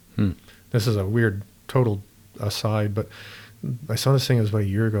 This is a weird total aside, but I saw this thing, it was about a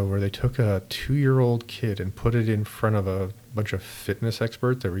year ago, where they took a 2-year-old kid and put it in front of a bunch of fitness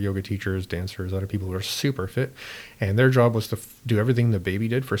experts. They were yoga teachers, dancers, other people who were super fit, and their job was to do everything the baby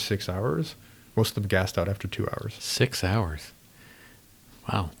did for 6 hours. Most of them gassed out after 2 hours. 6 hours?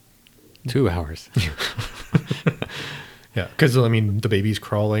 Wow. 2 hours. Yeah, because the baby's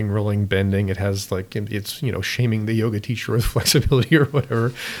crawling, rolling, bending. It has it's shaming the yoga teacher with flexibility or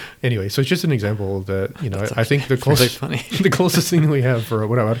whatever. Anyway, so it's just an example that I think the closest thing we have for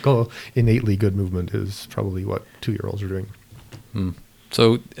what I would call innately good movement is probably what 2-year-olds are doing.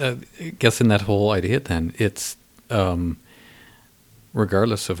 So I guess in that whole idea, then it's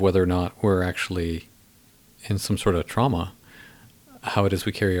regardless of whether or not we're actually in some sort of trauma, how it is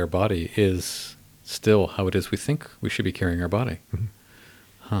we carry our body is still how it is we think we should be carrying our body.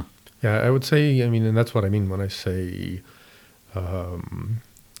 Yeah, I would say, and that's what I mean when I say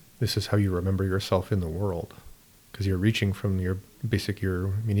this is how you remember yourself in the world, because you're reaching from your basic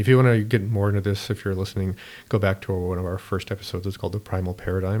if you want to get more into this, if you're listening, go back to one of our first episodes. It's called The Primal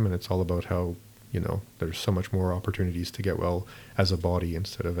Paradigm, and it's all about how, there's so much more opportunities to get well as a body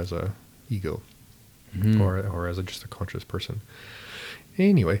instead of as a ego, or as just a conscious person.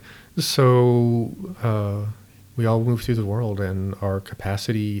 Anyway, so we all move through the world, and our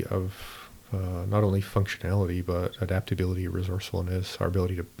capacity of not only functionality, but adaptability, resourcefulness, our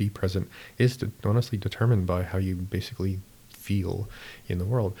ability to be present is honestly determined by how you basically feel in the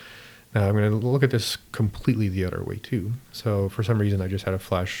world. Now, I'm going to look at this completely the other way, too. So, for some reason, I just had a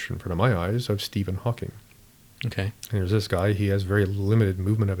flash in front of my eyes of Stephen Hawking. Okay. And there's this guy, he has very limited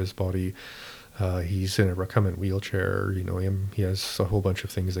movement of his body. He's in a recumbent wheelchair. He has a whole bunch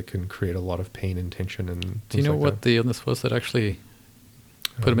of things that can create a lot of pain and tension. And do you know what the illness was that actually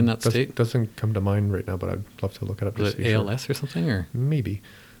put him in that state? Doesn't come to mind right now, but I'd love to look it up. Was it ALS or something? Or maybe.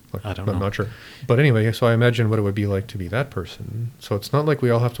 I don't know. I'm not sure. But anyway, so I imagine what it would be like to be that person. So it's not like we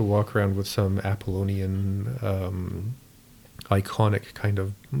all have to walk around with some Apollonian, iconic kind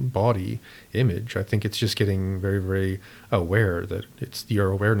of body image. I think it's just getting very, very aware that it's your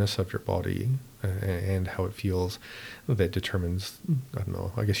awareness of your body and how it feels that determines,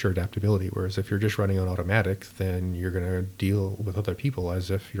 I guess your adaptability. Whereas if you're just running on automatic, then you're going to deal with other people as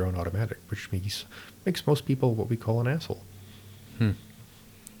if you're on automatic, which makes most people what we call an asshole.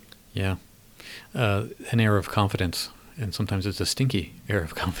 Yeah. An air of confidence. And sometimes it's a stinky air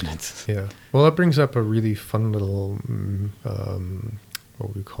of confidence. Yeah. Well, that brings up a really fun little, what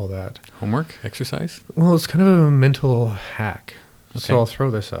would we call that? Homework? Exercise? Well, it's kind of a mental hack. Okay. So I'll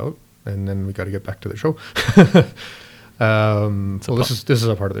throw this out, and then we got to get back to the show. This is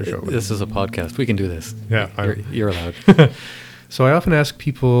a part of the show. This is a podcast. We can do this. Yeah. You're allowed. So I often ask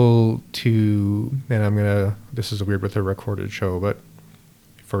people to, and this is weird with a recorded show, but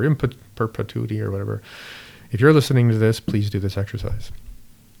for input perpetuity or whatever, if you're listening to this, please do this exercise.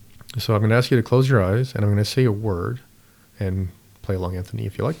 So I'm going to ask you to close your eyes, and I'm going to say a word, and play along, Anthony,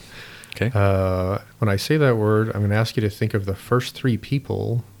 if you like. Okay. When I say that word, I'm going to ask you to think of the first three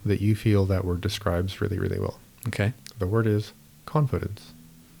people that you feel that word describes really, really well. Okay. The word is confidence.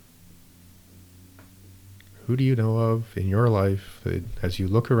 Who do you know of in your life that, as you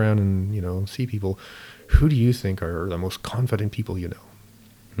look around and, see people, who do you think are the most confident people you know?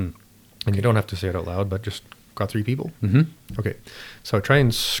 And you don't have to say it out loud, but just got three people? Mm-hmm. Okay. So try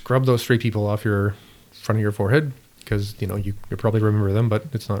and scrub those three people off your front of your forehead, because, you probably remember them, but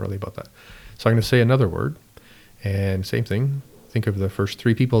it's not really about that. So I'm going to say another word, and same thing. Think of the first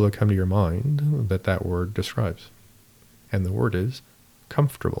three people that come to your mind that word describes. And the word is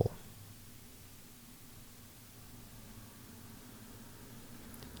comfortable.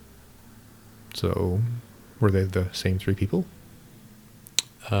 So were they the same three people?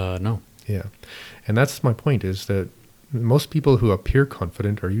 No. Yeah. And that's my point, is that most people who appear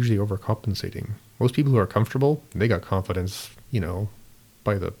confident are usually overcompensating. Most people who are comfortable, they got confidence,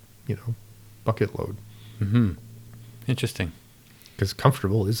 by the, bucket load. Mm-hmm. Interesting. Because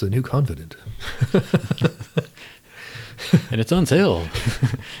comfortable is the new confident. And it's on sale.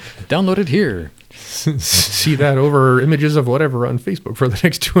 Download it here. See that over images of whatever on Facebook for the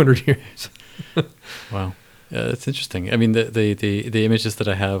next 200 years. Wow. It's interesting. I mean, the images that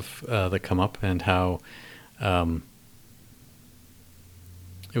I have that come up, and how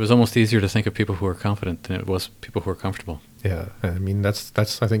it was almost easier to think of people who are confident than it was people who are comfortable. Yeah, I mean, that's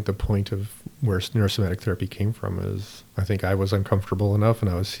I think the point of where neurosomatic therapy came from. Is I think I was uncomfortable enough, and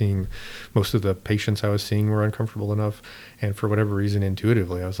I was seeing most of the patients I was seeing were uncomfortable enough, and for whatever reason,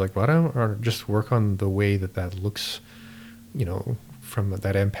 intuitively, I was like, why don't I just work on the way that looks, from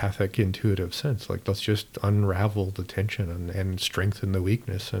that empathic, intuitive sense. Like, let's just unravel the tension and strengthen the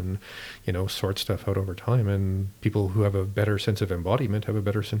weakness, and, sort stuff out over time. And people who have a better sense of embodiment have a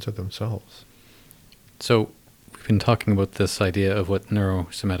better sense of themselves. So we've been talking about this idea of what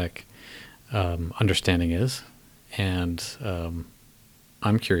neurosomatic understanding is. And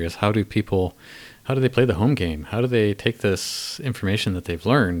I'm curious, how do they play the home game? How do they take this information that they've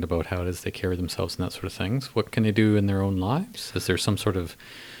learned about how it is they carry themselves and that sort of things? What can they do in their own lives? Is there some sort of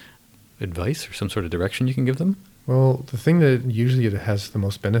advice or some sort of direction you can give them? Well, the thing that usually it has the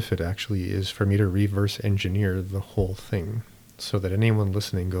most benefit, actually, is for me to reverse engineer the whole thing, so that anyone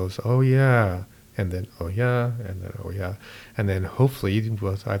listening goes, oh yeah, and then oh yeah, and then oh yeah. And then hopefully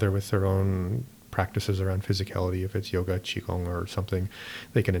with their own practices around physicality, if it's yoga, qigong, or something,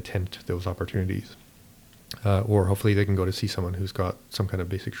 they can attend to those opportunities. Or hopefully they can go to see someone who's got some kind of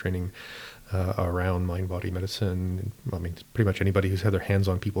basic training around mind-body medicine. I mean, pretty much anybody who's had their hands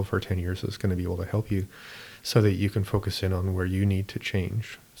on people for 10 years is going to be able to help you, so that you can focus in on where you need to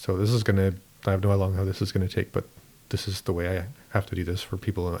change. So this is going to, I have no idea how long this is going to take, but this is the way I have to do this for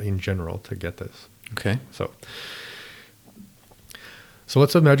people in general to get this. Okay. So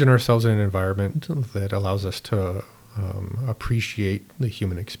let's imagine ourselves in an environment that allows us to appreciate the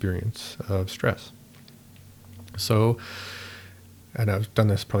human experience of stress. So, and I've done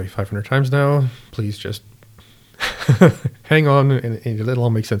this probably 500 times now. Please just hang on, and it'll all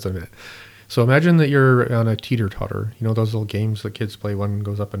make sense in a minute. So imagine that you're on a teeter-totter. You know those little games that kids play, one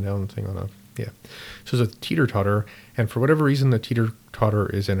goes up and down thing on a, yeah. So it's a teeter-totter, and for whatever reason, the teeter-totter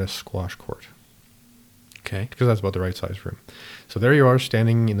is in a squash court. Okay. Because that's about the right size for him. So there you are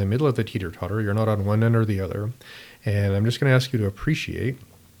standing in the middle of the teeter-totter. You're not on one end or the other. And I'm just going to ask you to appreciate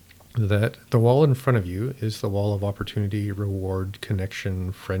that the wall in front of you is the wall of opportunity, reward,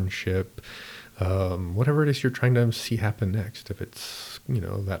 connection, friendship, whatever it is you're trying to see happen next. If it's,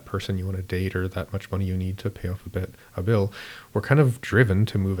 that person you want to date or that much money you need to pay off a bill, we're kind of driven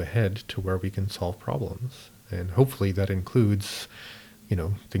to move ahead to where we can solve problems. And hopefully that includes,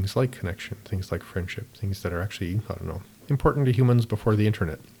 things like connection, things like friendship, things that are actually, important to humans before the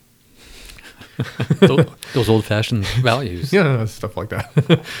internet. Those old-fashioned values. Yeah, stuff like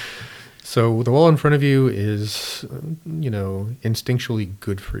that. So the wall in front of you is, instinctually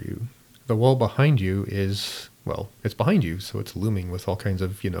good for you. The wall behind you is, it's behind you, so it's looming with all kinds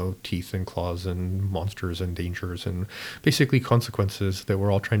of, teeth and claws and monsters and dangers and basically consequences that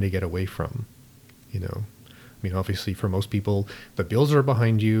we're all trying to get away from, obviously for most people, the bills are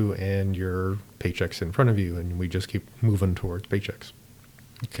behind you and your paycheck's in front of you, and we just keep moving towards paychecks.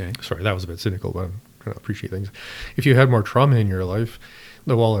 Okay. Sorry, that was a bit cynical, but I'm trying to appreciate things. If you had more trauma in your life,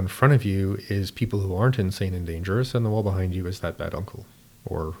 the wall in front of you is people who aren't insane and dangerous, and the wall behind you is that bad uncle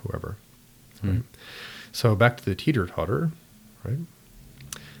or whoever. Right? So back to the teeter-totter, right?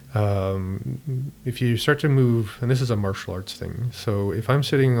 If you start to move, and this is a martial arts thing, so if I'm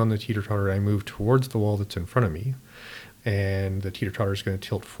sitting on the teeter-totter and I move towards the wall that's in front of me, and the teeter-totter is going to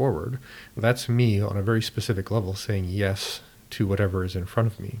tilt forward, that's me on a very specific level saying yes to whatever is in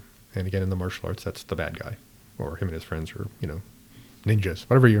front of me. And again, in the martial arts, that's the bad guy, or him and his friends, or, ninjas,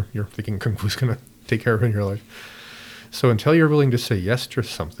 whatever you're thinking Kung Fu's going to take care of in your life. So until you're willing to say yes to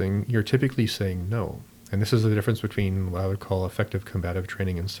something, you're typically saying no. And this is the difference between what I would call effective combative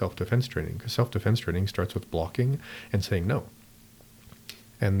training and self-defense training, because self-defense training starts with blocking and saying no.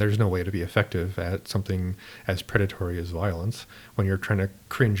 And there's no way to be effective at something as predatory as violence when you're trying to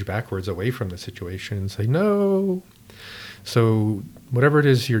cringe backwards away from the situation and say no. So whatever it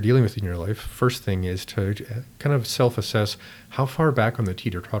is you're dealing with in your life, first thing is to kind of self-assess how far back on the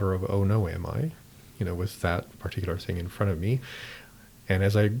teeter-totter of oh no am I, with that particular thing in front of me. And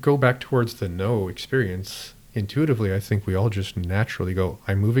as I go back towards the no experience, intuitively I think we all just naturally go,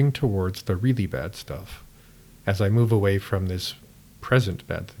 I'm moving towards the really bad stuff as I move away from this present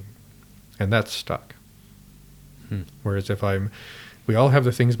bad thing. And that's stuck. Whereas if we all have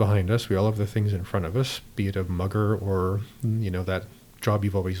the things behind us, we all have the things in front of us, be it a mugger or, that job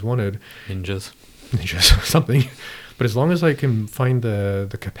you've always wanted. Ninjas, something. But as long as I can find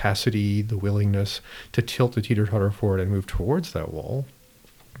the capacity, the willingness to tilt the teeter-totter forward and move towards that wall,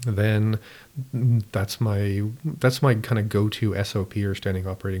 then that's my kind of go-to SOP or standing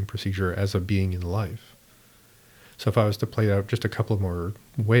operating procedure as a being in life. So if I was to play that out just a couple more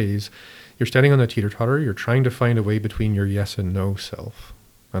ways, you're standing on the teeter-totter, you're trying to find a way between your yes and no self.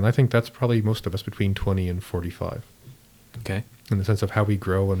 And I think that's probably most of us between 20 and 45. Okay. In the sense of how we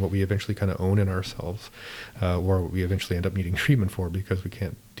grow and what we eventually kind of own in ourselves, or what we eventually end up needing treatment for because we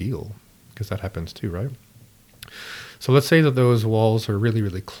can't deal, because that happens too, right? So let's say that those walls are really,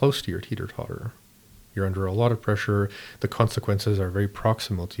 really close to your teeter-totter. You're under a lot of pressure. The consequences are very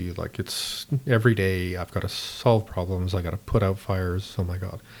proximal to you. Like it's every day I've got to solve problems. I got to put out fires. Oh my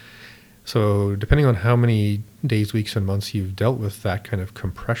God. So depending on how many days, weeks, and months you've dealt with that kind of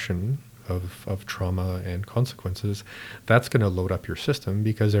compression of trauma and consequences, that's going to load up your system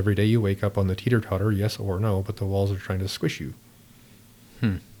because every day you wake up on the teeter-totter, yes or no, but the walls are trying to squish you.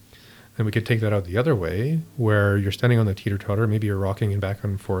 And we could take that out the other way, where you're standing on the teeter-totter, maybe you're rocking and back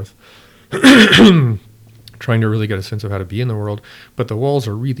and forth, trying to really get a sense of how to be in the world, but the walls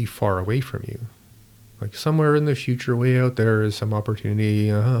are really far away from you. Like somewhere in the future, way out there is some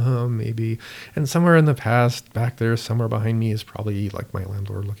opportunity, maybe. And somewhere in the past, back there, somewhere behind me is probably like my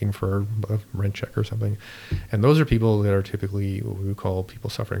landlord looking for a rent check or something. And those are people that are typically what we would call people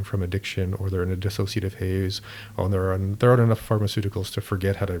suffering from addiction, or they're in a dissociative haze, or they're on enough pharmaceuticals to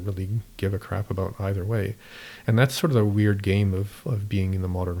forget how to really give a crap about either way. And that's sort of the weird game of being in the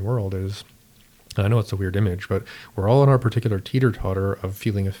modern world is, I know it's a weird image, but we're all on our particular teeter-totter of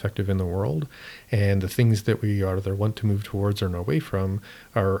feeling effective in the world, and the things that we either want to move towards or away from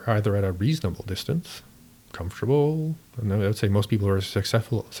are either at a reasonable distance, comfortable. And I would say most people who are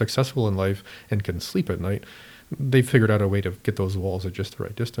successful in life and can sleep at night, they've figured out a way to get those walls at just the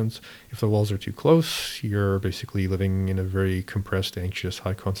right distance. If the walls are too close, you're basically living in a very compressed, anxious,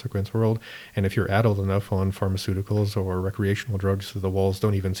 high consequence world. And if you're addled enough on pharmaceuticals or recreational drugs, the walls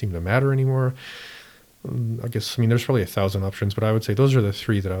don't even seem to matter anymore. I mean, there's probably 1,000 options, but I would say those are the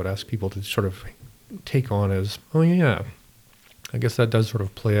three that I would ask people to sort of take on as, oh yeah, I guess that does sort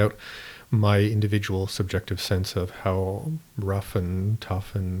of play out my individual subjective sense of how rough and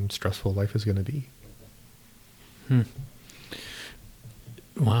tough and stressful life is going to be.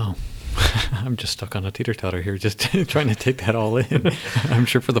 Wow. I'm just stuck on a teeter-totter here, just trying to take that all in. I'm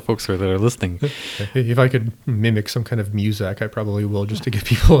sure for the folks that are listening. If I could mimic some kind of Muzak, I probably will, just to get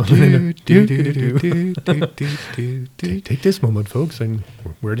people take this moment, folks, and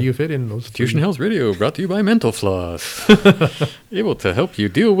where do you fit in those Fusion Health Radio, brought to you by Mental Floss. Able to help you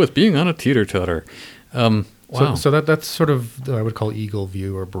deal with being on a teeter-totter. Wow. So that's sort of, I would call eagle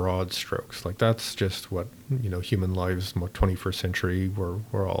view or broad strokes. Like that's just what, human lives, 21st century,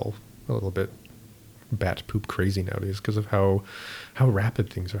 we're all a little bit bat poop crazy nowadays because of how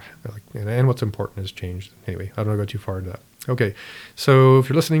rapid things are. And what's important has changed. Anyway, I don't want to go too far into that. Okay, so if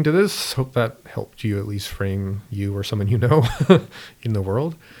you're listening to this, hope that helped you at least frame you or someone you know in the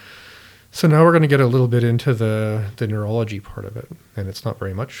world. So now we're going to get a little bit into the neurology part of it, and it's not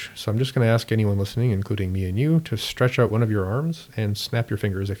very much. So I'm just going to ask anyone listening, including me and you, to stretch out one of your arms and snap your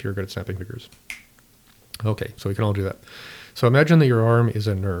fingers if you're good at snapping fingers. Okay, so we can all do that. So imagine that your arm is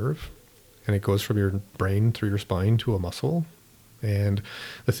a nerve, and it goes from your brain through your spine to a muscle. And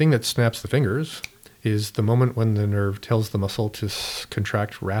the thing that snaps the fingers is the moment when the nerve tells the muscle to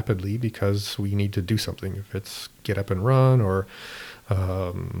contract rapidly because we need to do something. If it's get up and run or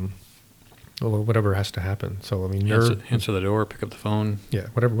whatever has to happen. So, I mean, answer the door, pick up the phone. Yeah,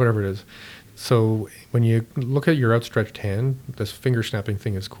 whatever it is. So when you look at your outstretched hand, this finger snapping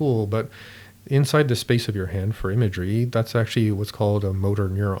thing is cool, but inside the space of your hand for imagery, that's actually what's called a motor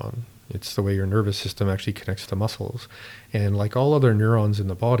neuron. It's the way your nervous system actually connects to muscles. And like all other neurons in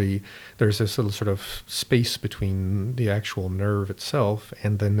the body, there's this little sort of space between the actual nerve itself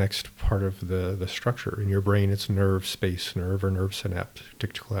and the next part of the structure. In your brain, it's nerve space, nerve or nerve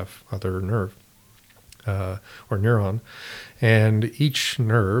synaptic clef, other nerve or neuron. And each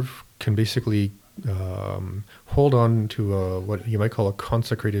nerve can basically hold on to what you might call a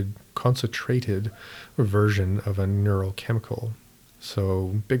concentrated version of a neurochemical.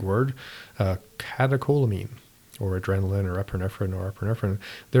 So, big word, catecholamine, or adrenaline, or epinephrine,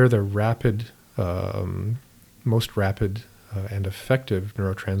 they're the most rapid and effective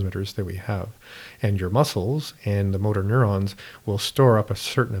neurotransmitters that we have. And your muscles and the motor neurons will store up a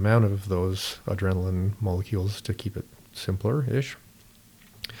certain amount of those adrenaline molecules to keep it simpler-ish.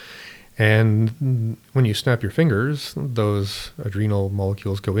 And when you snap your fingers, those adrenal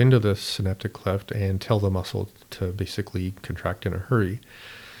molecules go into the synaptic cleft and tell the muscle to basically contract in a hurry.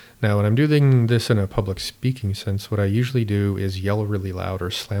 Now, when I'm doing this in a public speaking sense, what I usually do is yell really loud or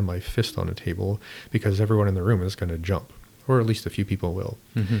slam my fist on a table because everyone in the room is going to jump, or at least a few people will.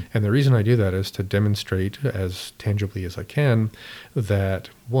 Mm-hmm. And the reason I do that is to demonstrate as tangibly as I can that,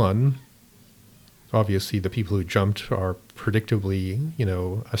 one, obviously, the people who jumped are predictably,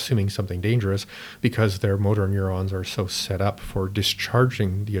 assuming something dangerous because their motor neurons are so set up for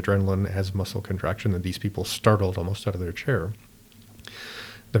discharging the adrenaline as muscle contraction that these people startled almost out of their chair.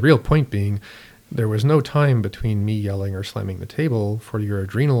 The real point being, there was no time between me yelling or slamming the table for your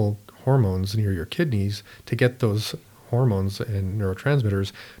adrenal hormones near your kidneys to get those hormones and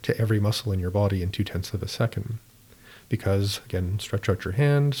neurotransmitters to every muscle in your body in 0.2 of a second. Because, again, stretch out your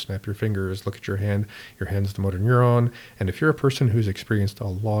hand, snap your fingers, look at your hand. Your hand's the motor neuron. And if you're a person who's experienced a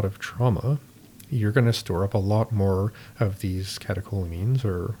lot of trauma, you're going to store up a lot more of these catecholamines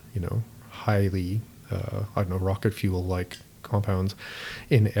or, highly, rocket fuel-like compounds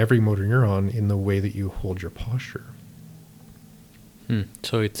in every motor neuron in the way that you hold your posture.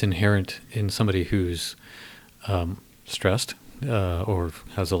 So it's inherent in somebody who's stressed or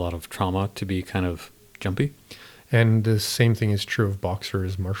has a lot of trauma to be kind of jumpy? And the same thing is true of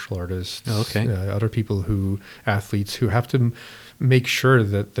boxers, martial artists, other people athletes who have to make sure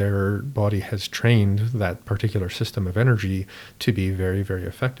that their body has trained that particular system of energy to be very, very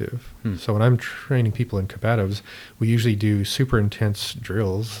effective. So when I'm training people in combatives, we usually do super intense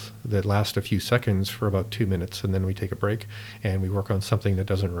drills that last a few seconds for about 2 minutes, and then we take a break and we work on something that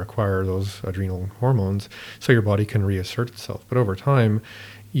doesn't require those adrenal hormones so your body can reassert itself. But over time,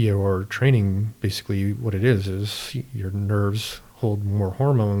 your training, basically what it is your nerves hold more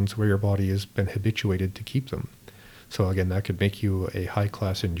hormones where your body has been habituated to keep them. So again, that could make you a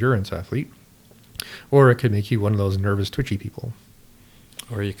high-class endurance athlete. Or it could make you one of those nervous, twitchy people.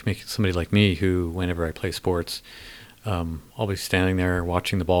 Or you can make somebody like me who, whenever I play sports, I'll be standing there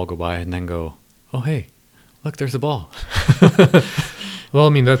watching the ball go by and then go, oh, hey, look, there's a ball. Well, I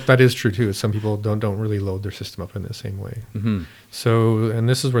mean, that is true too. Some people don't really load their system up in the same way. Mm-hmm. So, and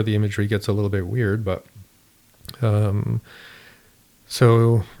this is where the imagery gets a little bit weird, but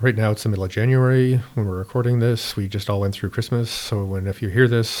so right now it's the middle of January when we're recording this. We just all went through Christmas. So if you hear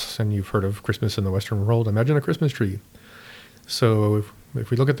this and you've heard of Christmas in the Western world, imagine a Christmas tree. So if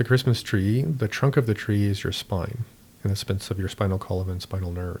we look at the Christmas tree, the trunk of the tree is your spine, in the sense of your spinal column and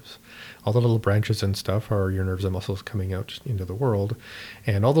spinal nerves. All the little branches and stuff are your nerves and muscles coming out into the world.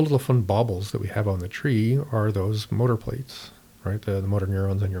 And all the little fun baubles that we have on the tree are those motor plates, right? The motor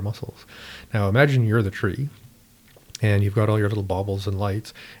neurons in your muscles. Now imagine you're the tree and you've got all your little baubles and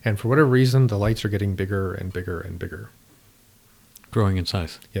lights. And for whatever reason, the lights are getting bigger and bigger and bigger. Growing in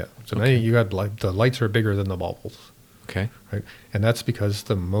size. Yeah. So Okay. now you got the lights are bigger than the baubles. Okay. Right? And that's because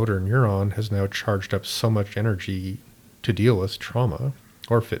the motor neuron has now charged up so much energy to deal with trauma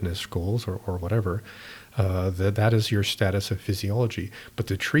or fitness goals or whatever, that is your status of physiology. But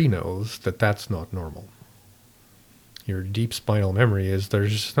the tree knows that that's not normal. Your deep spinal memory is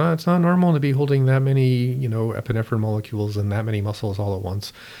it's not normal to be holding that many, epinephrine molecules and that many muscles all at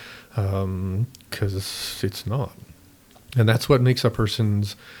once, because it's not. And that's what makes a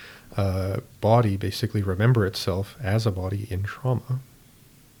person's body basically remember itself as a body in trauma.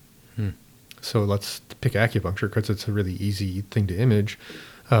 So let's pick acupuncture because it's a really easy thing to image.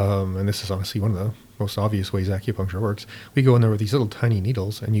 And this is honestly one of the most obvious ways acupuncture works. We go in there with these little tiny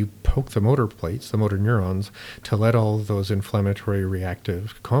needles and you poke the motor plates, the motor neurons, to let all those inflammatory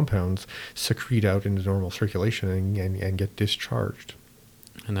reactive compounds secrete out into normal circulation and get discharged.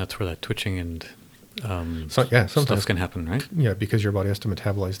 And that's where that twitching and sometimes stuff can happen, right? Yeah, because your body has to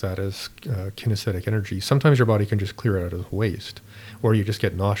metabolize that as kinesthetic energy. Sometimes your body can just clear it out as waste, or you just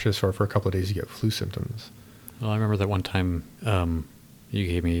get nauseous, or for a couple of days you get flu symptoms. Well, I remember that one time you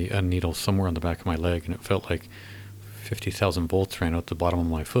gave me a needle somewhere on the back of my leg, and it felt like 50,000 volts ran out the bottom of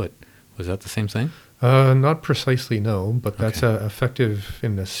my foot. Was that the same thing? Not precisely, no, but that's Okay. effective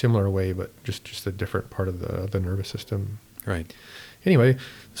in a similar way, but just a different part of the nervous system. Right. Anyway,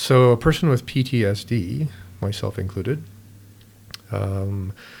 so a person with PTSD, myself included,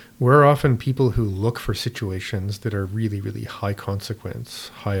 we're often people who look for situations that are really, really high consequence,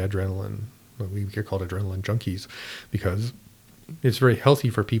 high adrenaline. We get called adrenaline junkies because it's very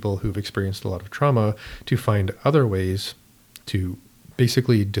healthy for people who've experienced a lot of trauma to find other ways to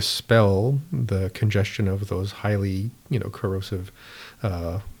basically dispel the congestion of those highly, corrosive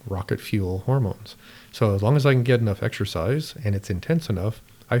rocket fuel hormones. So as long as I can get enough exercise and it's intense enough,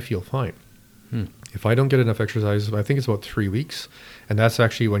 I feel fine. If I don't get enough exercise, I think it's about 3 weeks. And that's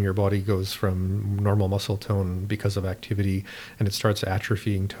actually when your body goes from normal muscle tone because of activity and it starts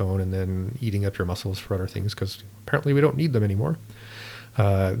atrophying tone and then eating up your muscles for other things because apparently we don't need them anymore.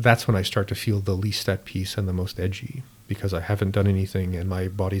 That's when I start to feel the least at peace and the most edgy because I haven't done anything and my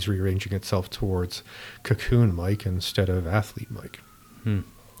body's rearranging itself towards cocoon Mike instead of athlete Mike.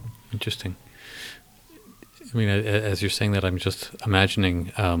 Interesting. I mean, as you're saying that, I'm just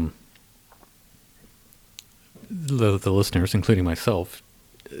imagining the listeners, including myself,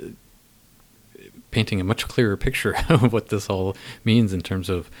 painting a much clearer picture of what this all means in terms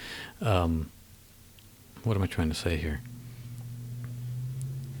of what am I trying to say here?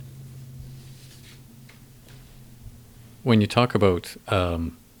 When you talk about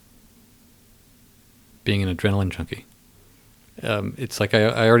being an adrenaline junkie, it's like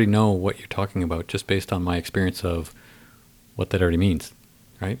I already know what you're talking about just based on my experience of what that already means,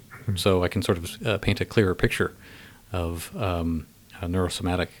 right? Mm-hmm. So I can sort of paint a clearer picture of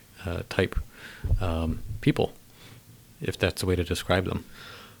neurosomatic type people, if that's the way to describe them.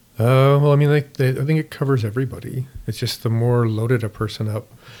 Well, I mean, I think it covers everybody. It's just the more loaded a person up.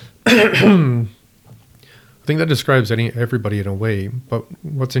 I think that describes everybody in a way, but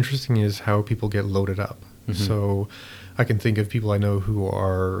what's interesting is how people get loaded up. Mm-hmm. So I can think of people I know who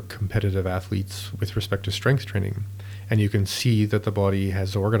are competitive athletes with respect to strength training, and you can see that the body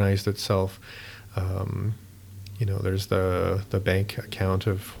has organized itself. There's the bank account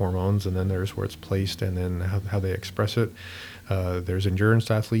of hormones, and then there's where it's placed, and then how they express it. There's endurance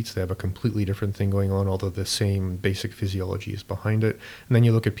athletes. They have a completely different thing going on, although the same basic physiology is behind it. And then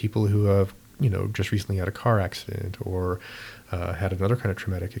you look at people who have just recently had a car accident or had another kind of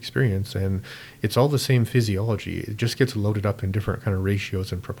traumatic experience, and it's all the same physiology. It just gets loaded up in different kind of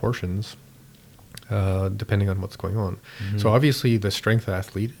ratios and proportions, depending on what's going on. Mm-hmm. So obviously the strength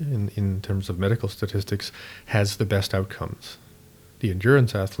athlete, in terms of medical statistics, has the best outcomes. the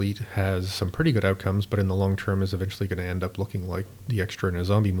endurance athlete has some pretty good outcomes, but in the long term is eventually going to end up looking like the extra in a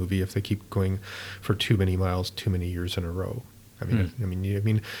zombie movie if they keep going for too many miles, too many years in a row. I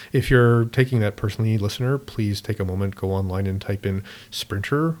mean, if you're taking that personally, listener, please take a moment, go online and type in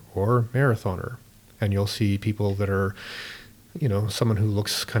sprinter or marathoner, and you'll see people that are, someone who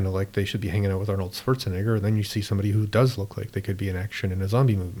looks kind of like they should be hanging out with Arnold Schwarzenegger, and then you see somebody who does look like they could be an action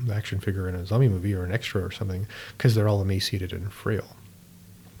figure in a zombie movie or an extra or something, because they're all emaciated and frail.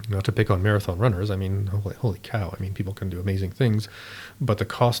 Not to pick on marathon runners, I mean, holy cow, I mean, people can do amazing things, but the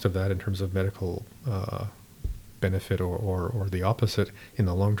cost of that in terms of medical benefit or the opposite in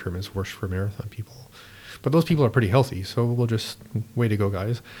the long term is worse for marathon people. But those people are pretty healthy, so we'll just, way to go,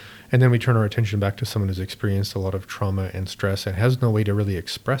 guys. And then we turn our attention back to someone who's experienced a lot of trauma and stress and has no way to really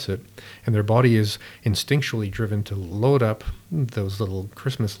express it, and their body is instinctually driven to load up those little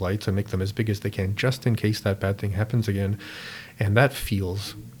Christmas lights and make them as big as they can just in case that bad thing happens again. And that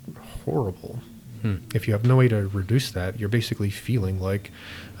feels horrible. If you have no way to reduce that, you're basically feeling like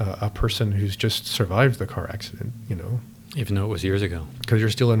a person who's just survived the car accident, Even though it was years ago. because you're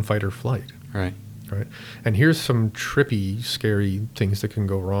still in fight or flight. Right. Right. And here's some trippy, scary things that can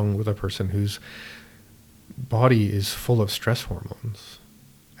go wrong with a person whose body is full of stress hormones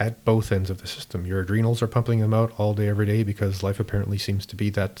at both ends of the system. Your adrenals are pumping them out all day, every day, because life apparently seems to be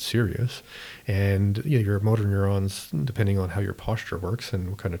that serious. And your motor neurons, depending on how your posture works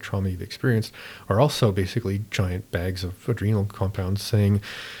and what kind of trauma you've experienced, are also basically giant bags of adrenal compounds saying,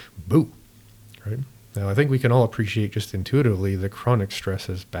 boo. Right? Now, I think we can all appreciate just intuitively that chronic stress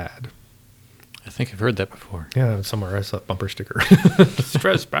is bad. I think I've heard that before. Yeah, somewhere I saw a bumper sticker.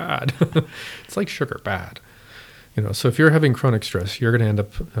 Stress bad. It's like sugar bad. So if you're having chronic stress, you're going to end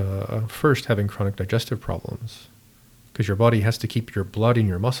up first having chronic digestive problems, because your body has to keep your blood in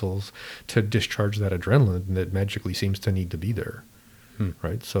your muscles to discharge that adrenaline that magically seems to need to be there.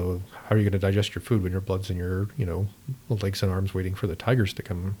 Right? So how are you going to digest your food when your blood's in your, legs and arms waiting for the tigers to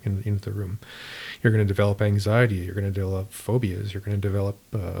come into the room? You're going to develop anxiety. You're going to develop phobias. You're going to develop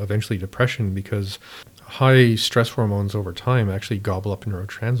eventually depression, because high stress hormones over time actually gobble up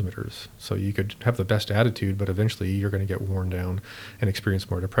neurotransmitters. So you could have the best attitude, but eventually you're going to get worn down and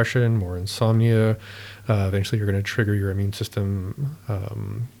experience more depression, more insomnia. Eventually you're going to trigger your immune system,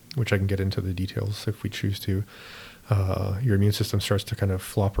 which I can get into the details if we choose to. Your immune system starts to kind of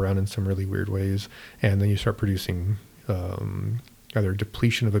flop around in some really weird ways, and then you start producing either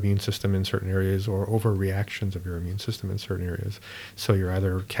depletion of immune system in certain areas or overreactions of your immune system in certain areas. So you're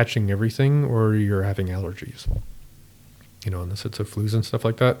either catching everything or you're having allergies, in the sense of flus and stuff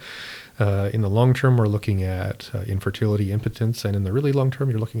like that. In the long term, we're looking at infertility, impotence, and in the really long term,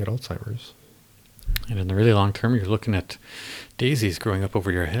 you're looking at Alzheimer's. And in the really long term, you're looking at daisies growing up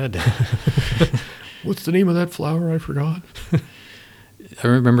over your head. What's the name of that flower? I forgot. I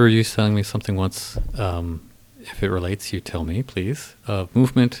remember you telling me something once. If it relates, you tell me, please.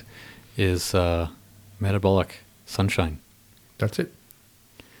 Movement is metabolic sunshine. That's it.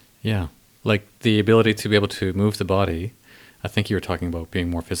 Yeah. Like the ability to be able to move the body. I think you were talking about being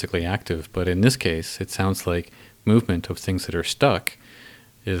more physically active, but in this case, it sounds like movement of things that are stuck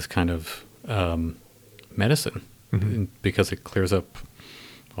is kind of medicine, because it clears up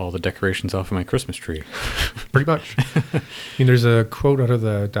all the decorations off of my Christmas tree. Pretty much. There's a quote out of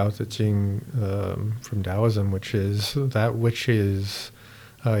the Tao Te Ching from Taoism, which is, that which is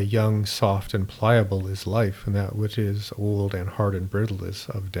young, soft, and pliable is life, and that which is old and hard and brittle is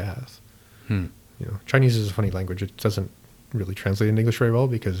of death. Chinese is a funny language. It doesn't really translate into English very well,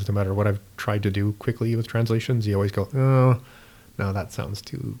 because no matter what I've tried to do quickly with translations, you always go, oh, no, that sounds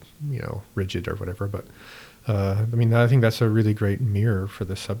too, rigid or whatever. But I think that's a really great mirror for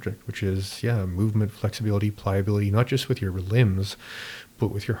this subject, which is, movement, flexibility, pliability, not just with your limbs, but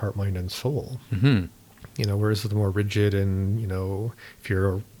with your heart, mind, and soul. Whereas the more rigid and, if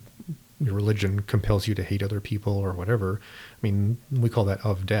your religion compels you to hate other people or whatever, we call that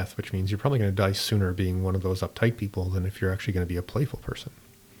of death, which means you're probably going to die sooner being one of those uptight people than if you're actually going to be a playful person.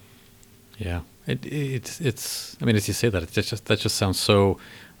 Yeah. It's as you say that, that just sounds so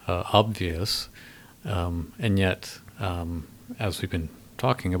obvious. And yet, as we've been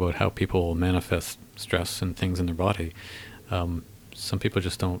talking about how people manifest stress and things in their body, some people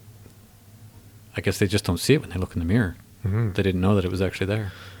just don't, I guess they just don't see it when they look in the mirror. They didn't know that it was actually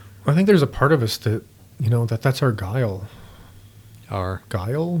there. I think there's a part of us that, that's our guile. Our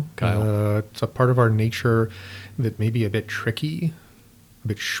guile? Guile. It's a part of our nature that may be a bit tricky, a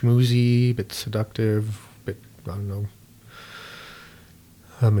bit schmoozy, a bit seductive, a bit,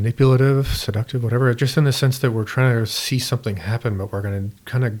 manipulative, seductive, whatever, just in the sense that we're trying to see something happen, but we're going to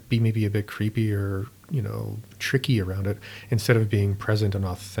kind of be maybe a bit creepy or tricky around it instead of being present and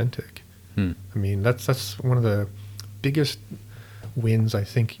authentic. I mean, that's one of the biggest wins, I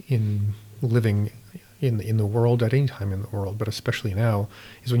think, in living in the world at any time in the world, but especially now,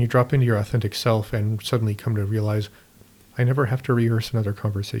 is when you drop into your authentic self and suddenly come to realize, I never have to rehearse another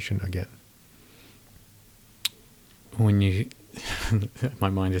conversation again. When you, my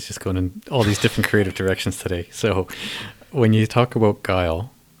mind is just going in all these different creative directions today. So when you talk about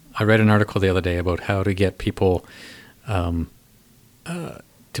guile, I read an article the other day about how to get people to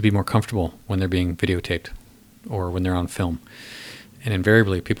be more comfortable when they're being videotaped or when they're on film. And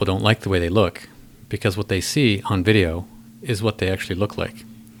invariably, people don't like the way they look because what they see on video is what they actually look like.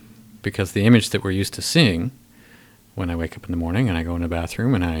 Because the image that we're used to seeing when I wake up in the morning and I go in the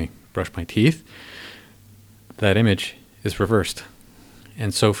bathroom and I brush my teeth, that image is reversed.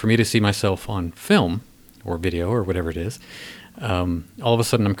 And so for me to see myself on film or video or whatever it is, all of a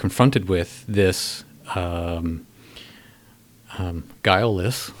sudden I'm confronted with this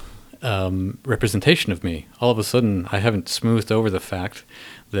guileless representation of me. All of a sudden I haven't smoothed over the fact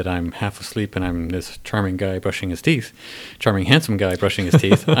that I'm half asleep and I'm this charming guy brushing his teeth, charming, handsome guy brushing his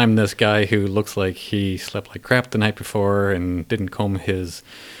teeth. I'm this guy who looks like he slept like crap the night before and didn't comb his,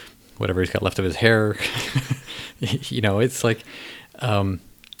 whatever he's got left of his hair. It's like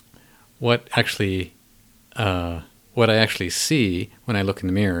what I actually see when I look in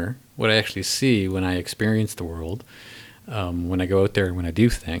the mirror, what I actually see when I experience the world, when I go out there and when I do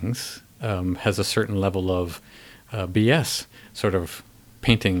things, has a certain level of BS sort of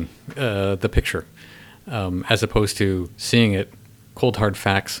painting the picture, as opposed to seeing it, cold hard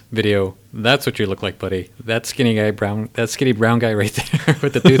facts, video. That's what you look like, buddy. That skinny brown guy right there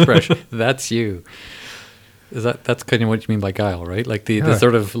with the toothbrush. That's you. That's kind of what you mean by guile, right? Like the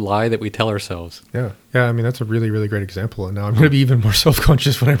sort of lie that we tell ourselves. Yeah. I mean, that's a really, really great example. And now I'm going to be even more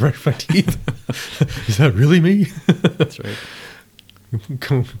self-conscious when I brush my teeth. Is that really me? That's right.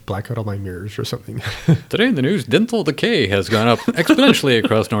 Black out all my mirrors or something. Today in the news, dental decay has gone up exponentially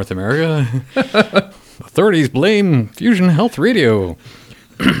across North America. Authorities blame Fusion Health Radio.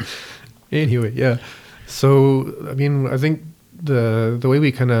 Anyway, yeah. So, I mean, I think the way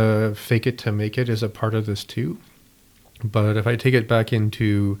we kind of fake it to make it is a part of this too. But if I take it back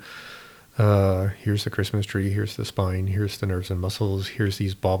into, here's the Christmas tree, here's the spine, here's the nerves and muscles, here's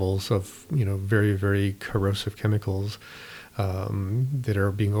these baubles of, very, very corrosive chemicals that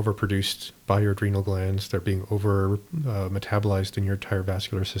are being overproduced by your adrenal glands. They're being metabolized in your entire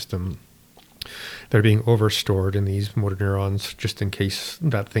vascular system. They're being overstored in these motor neurons just in case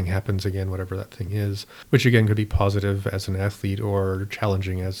that thing happens again, whatever that thing is, which again could be positive as an athlete or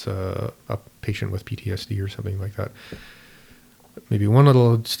challenging as a patient with PTSD or something like that. Maybe one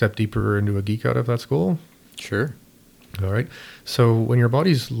little step deeper into a geek out of that school. Sure. All right. So when your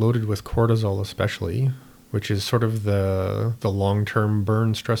body's loaded with cortisol especially, which is sort of the long-term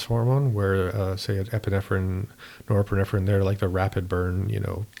burn stress hormone where, say, at epinephrine, norepinephrine, they're like the rapid burn,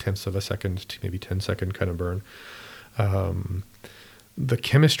 tenths of a second to maybe 10-second kind of burn. The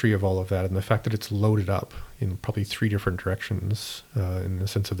chemistry of all of that and the fact that it's loaded up in probably 3 different directions in the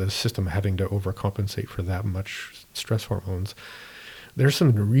sense of the system having to overcompensate for that much stress hormones, there's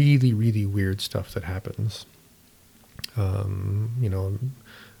some really, really weird stuff that happens.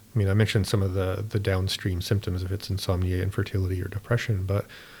 I mentioned some of the downstream symptoms if it's insomnia, infertility, or depression, but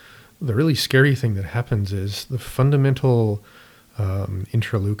the really scary thing that happens is the fundamental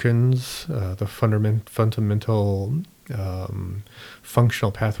interleukins, the fundamental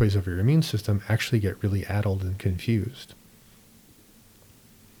functional pathways of your immune system actually get really addled and confused.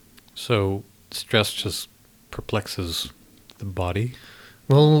 So stress just perplexes the body,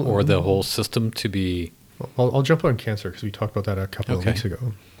 or the whole system to be... I'll jump on cancer because we talked about that a couple of weeks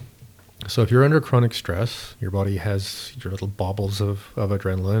ago. So if you're under chronic stress, your body has your little baubles of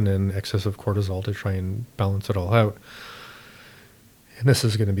adrenaline and excessive cortisol to try and balance it all out. And this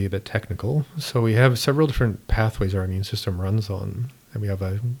is going to be a bit technical. So we have several different pathways our immune system runs on. And we have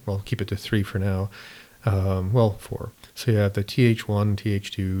keep it to 3 for now. 4. So you have the Th1,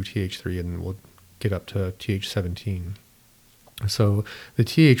 Th2, Th3, and we'll get up to Th17. So the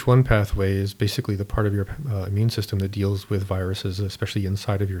Th1 pathway is basically the part of your immune system that deals with viruses, especially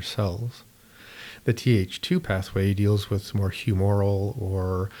inside of your cells. The Th2 pathway deals with more humoral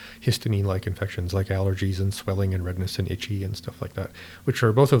or histamine-like infections like allergies and swelling and redness and itchy and stuff like that, which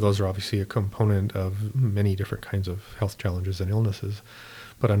are both of those are obviously a component of many different kinds of health challenges and illnesses.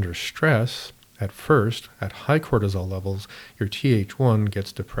 But under stress, at first, at high cortisol levels, your Th1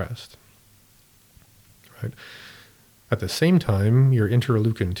 gets depressed, right? At the same time, your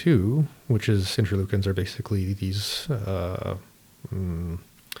interleukin-2, which is interleukins are basically these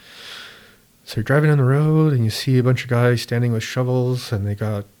So you're driving down the road and you see a bunch of guys standing with shovels, and they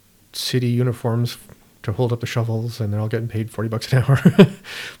got city uniforms to hold up the shovels, and they're all getting paid $40 an hour.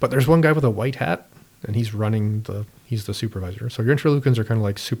 But there's one guy with a white hat, and he's the supervisor. So your interleukins are kind of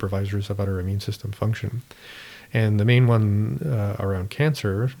like supervisors of our immune system function. And the main one around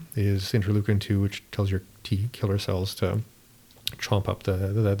cancer is interleukin 2, which tells your T killer cells to chomp up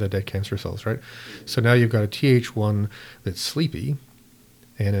the dead cancer cells, right? So now you've got a Th1 that's sleepy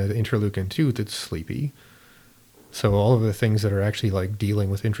and an interleukin 2 that's sleepy. So all of the things that are actually like dealing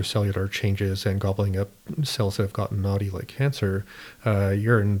with intracellular changes and gobbling up cells that have gotten naughty like cancer,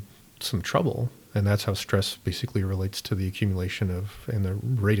 you're in some trouble. And that's how stress basically relates to the accumulation of and the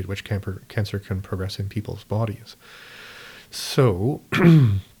rate at which cancer can progress in people's bodies. So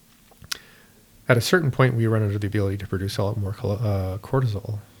at a certain point, we run out of the ability to produce a lot more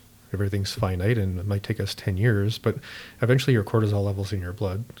cortisol. Everything's finite, and it might take us 10 years, but eventually your cortisol levels in your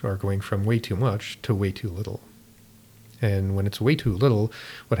blood are going from way too much to way too little. And when it's way too little,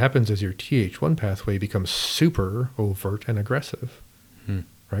 what happens is your Th1 pathway becomes super overt and aggressive.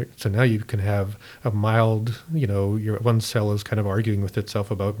 Right? So now you can have a mild, your one cell is kind of arguing with itself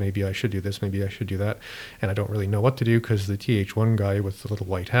about maybe I should do this, maybe I should do that. And I don't really know what to do because the Th1 guy with the little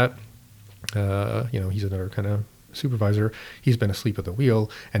white hat, he's another kind of supervisor. He's been asleep at the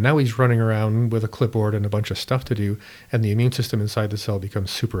wheel, and now he's running around with a clipboard and a bunch of stuff to do. And the immune system inside the cell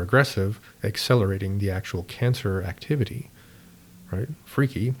becomes super aggressive, accelerating the actual cancer activity, right?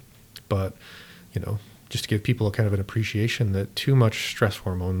 Freaky, but, just to give people a kind of an appreciation that too much stress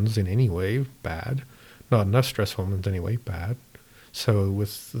hormones in any way, bad. Not enough stress hormones anyway, bad. So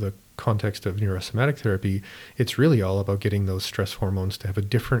with the context of neurosomatic therapy, it's really all about getting those stress hormones to have a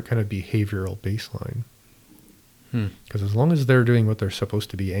different kind of behavioral baseline. Because as long as they're doing what they're supposed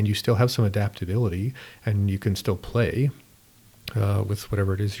to be, and you still have some adaptability, and you can still play with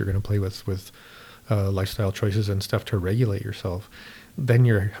whatever it is you're going to play with lifestyle choices and stuff to regulate yourself, then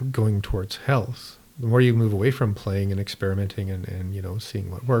you're going towards health. The more you move away from playing and experimenting and seeing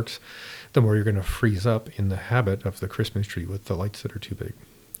what works, the more you're going to freeze up in the habit of the Christmas tree with the lights that are too big.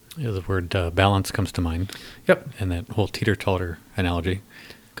 Yeah, the word balance comes to mind. Yep. And that whole teeter-totter analogy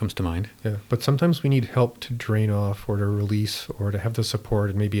comes to mind. Yeah, but sometimes we need help to drain off or to release or to have the support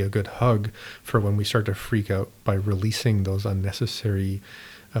and maybe a good hug for when we start to freak out by releasing those unnecessary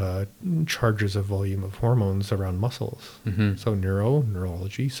charges of volume of hormones around muscles. So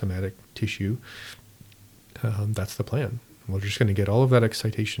neurology, somatic tissue, that's the plan. We're just going to get all of that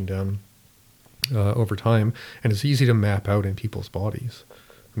excitation down over time, and it's easy to map out in people's bodies.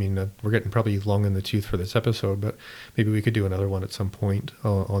 I mean, we're getting probably long in the tooth for this episode, but maybe we could do another one at some point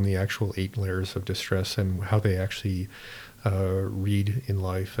on the actual 8 layers of distress and how they actually read in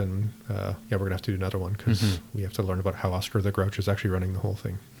life. And we're going to have to do another one because we have to learn about how Oscar the Grouch is actually running the whole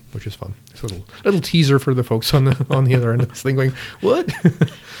thing, which is fun. It's a little teaser for the folks on the other end of this thing going, what?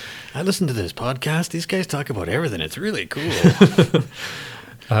 I listened to this podcast. These guys talk about everything. It's really cool.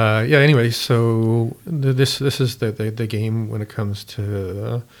 Anyway, so this is the game when it comes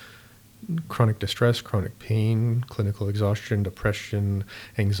to chronic distress, chronic pain, clinical exhaustion, depression,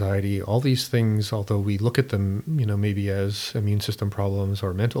 anxiety, all these things, although we look at them, maybe as immune system problems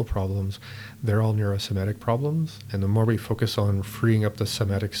or mental problems, they're all neurosomatic problems. And the more we focus on freeing up the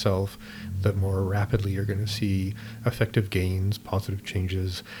somatic self, the more rapidly you're going to see effective gains, positive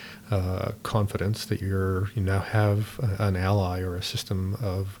changes, confidence that you now have an ally or a system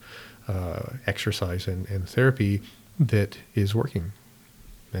of exercise and therapy that is working.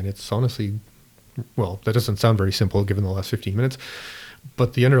 And it's honestly, well, that doesn't sound very simple given the last 15 minutes,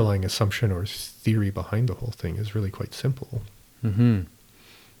 but the underlying assumption or theory behind the whole thing is really quite simple.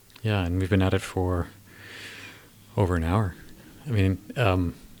 Yeah, and we've been at it for over an hour. I mean,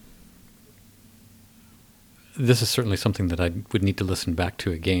 this is certainly something that I would need to listen back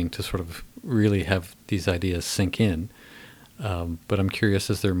to again to sort of really have these ideas sink in. But I'm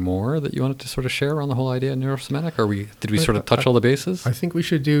curious, is there more that you wanted to sort of share on the whole idea of neurosomatic? Did we sort of touch all the bases? I think we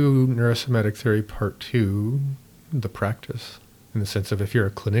should do neurosomatic theory part 2, the practice, in the sense of if you're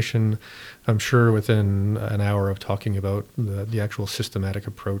a clinician, I'm sure within an hour of talking about the actual systematic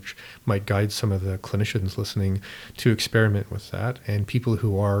approach might guide some of the clinicians listening to experiment with that. And people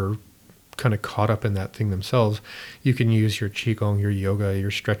who are kind of caught up in that thing themselves, you can use your qigong, your yoga,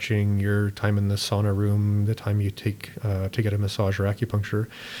 your stretching, your time in the sauna room, the time you take to get a massage or acupuncture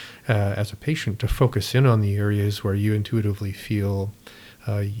as a patient to focus in on the areas where you intuitively feel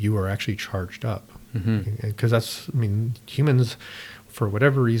you are actually charged up. Because humans, for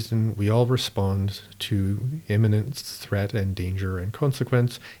whatever reason, we all respond to imminent threat and danger and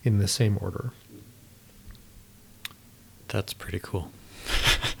consequence in the same order. That's pretty cool.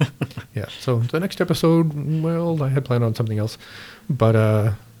 Yeah. So the next episode, well, I had planned on something else, but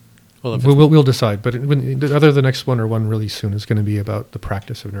Well, if we'll decide. But either the next one or one really soon is going to be about the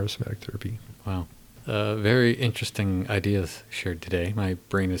practice of neurosomatic therapy. Wow. Very interesting ideas shared today. My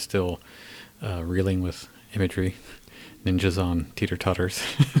brain is still reeling with imagery, ninjas on teeter-totters,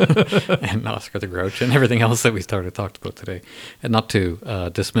 and Oscar the Grouch, and everything else that we talked about today. And not to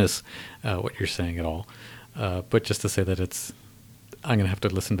dismiss what you're saying at all, but just to say that I'm going to have to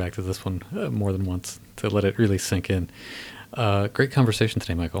listen back to this one more than once to let it really sink in. Great conversation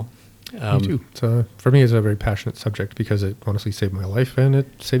today, Michael. Me too. So for me, it's a very passionate subject because it honestly saved my life and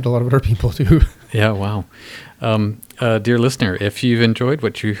it saved a lot of other people too. Yeah, wow. Dear listener, if you've enjoyed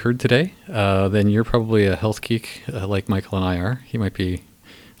what you heard today, then you're probably a health geek like Michael and I are. He might be a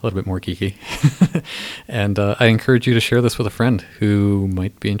little bit more geeky. And I encourage you to share this with a friend who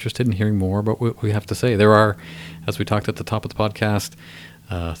might be interested in hearing more about what we have to say. There are, as we talked at the top of the podcast,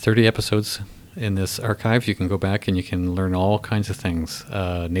 30 episodes in this archive. You can go back and you can learn all kinds of things.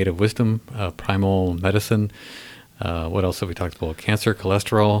 Native wisdom, primal medicine. What else have we talked about? Cancer,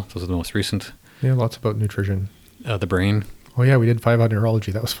 cholesterol. Those are the most recent. Yeah, lots about nutrition. The brain. Oh yeah, we did 5 on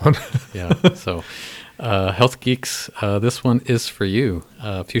neurology. That was fun. Yeah. So, health geeks, this one is for you.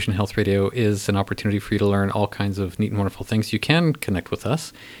 Fusion Health Radio is an opportunity for you to learn all kinds of neat and wonderful things. You can connect with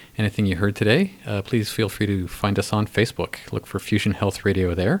us. Anything you heard today, please feel free to find us on Facebook. Look for Fusion Health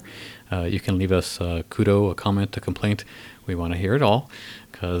Radio there. You can leave us a kudo, a comment, a complaint. We want to hear it all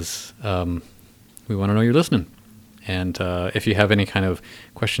because we want to know you're listening. And if you have any kind of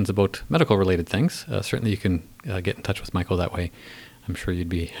questions about medical-related things, certainly you can get in touch with Michael that way. I'm sure you'd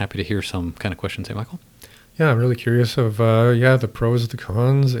be happy to hear some kind of questions, hey, Michael? Yeah, I'm really curious of, the pros, the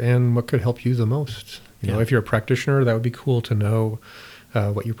cons, and what could help you the most. You know, if you're a practitioner, that would be cool to know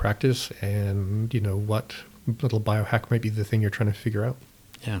what you practice and, what little biohack might be the thing you're trying to figure out.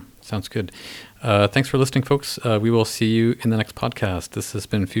 Yeah, sounds good. Thanks for listening, folks. We will see you in the next podcast. This has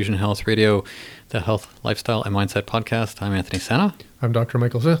been Fusion Health Radio, the health, lifestyle, and mindset podcast. I'm Anthony Sana. I'm Dr.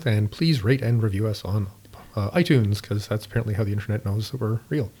 Michael Smith, and please rate and review us on iTunes, because that's apparently how the internet knows that we're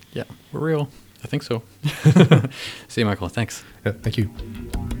real. Yeah, we're real. I think so. See you, Michael. Thanks. Yeah, thank you.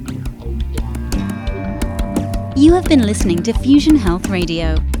 You have been listening to Fusion Health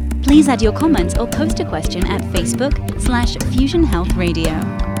Radio. Please add your comments or post a question at Facebook/Fusion Health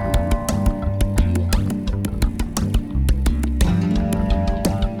Radio.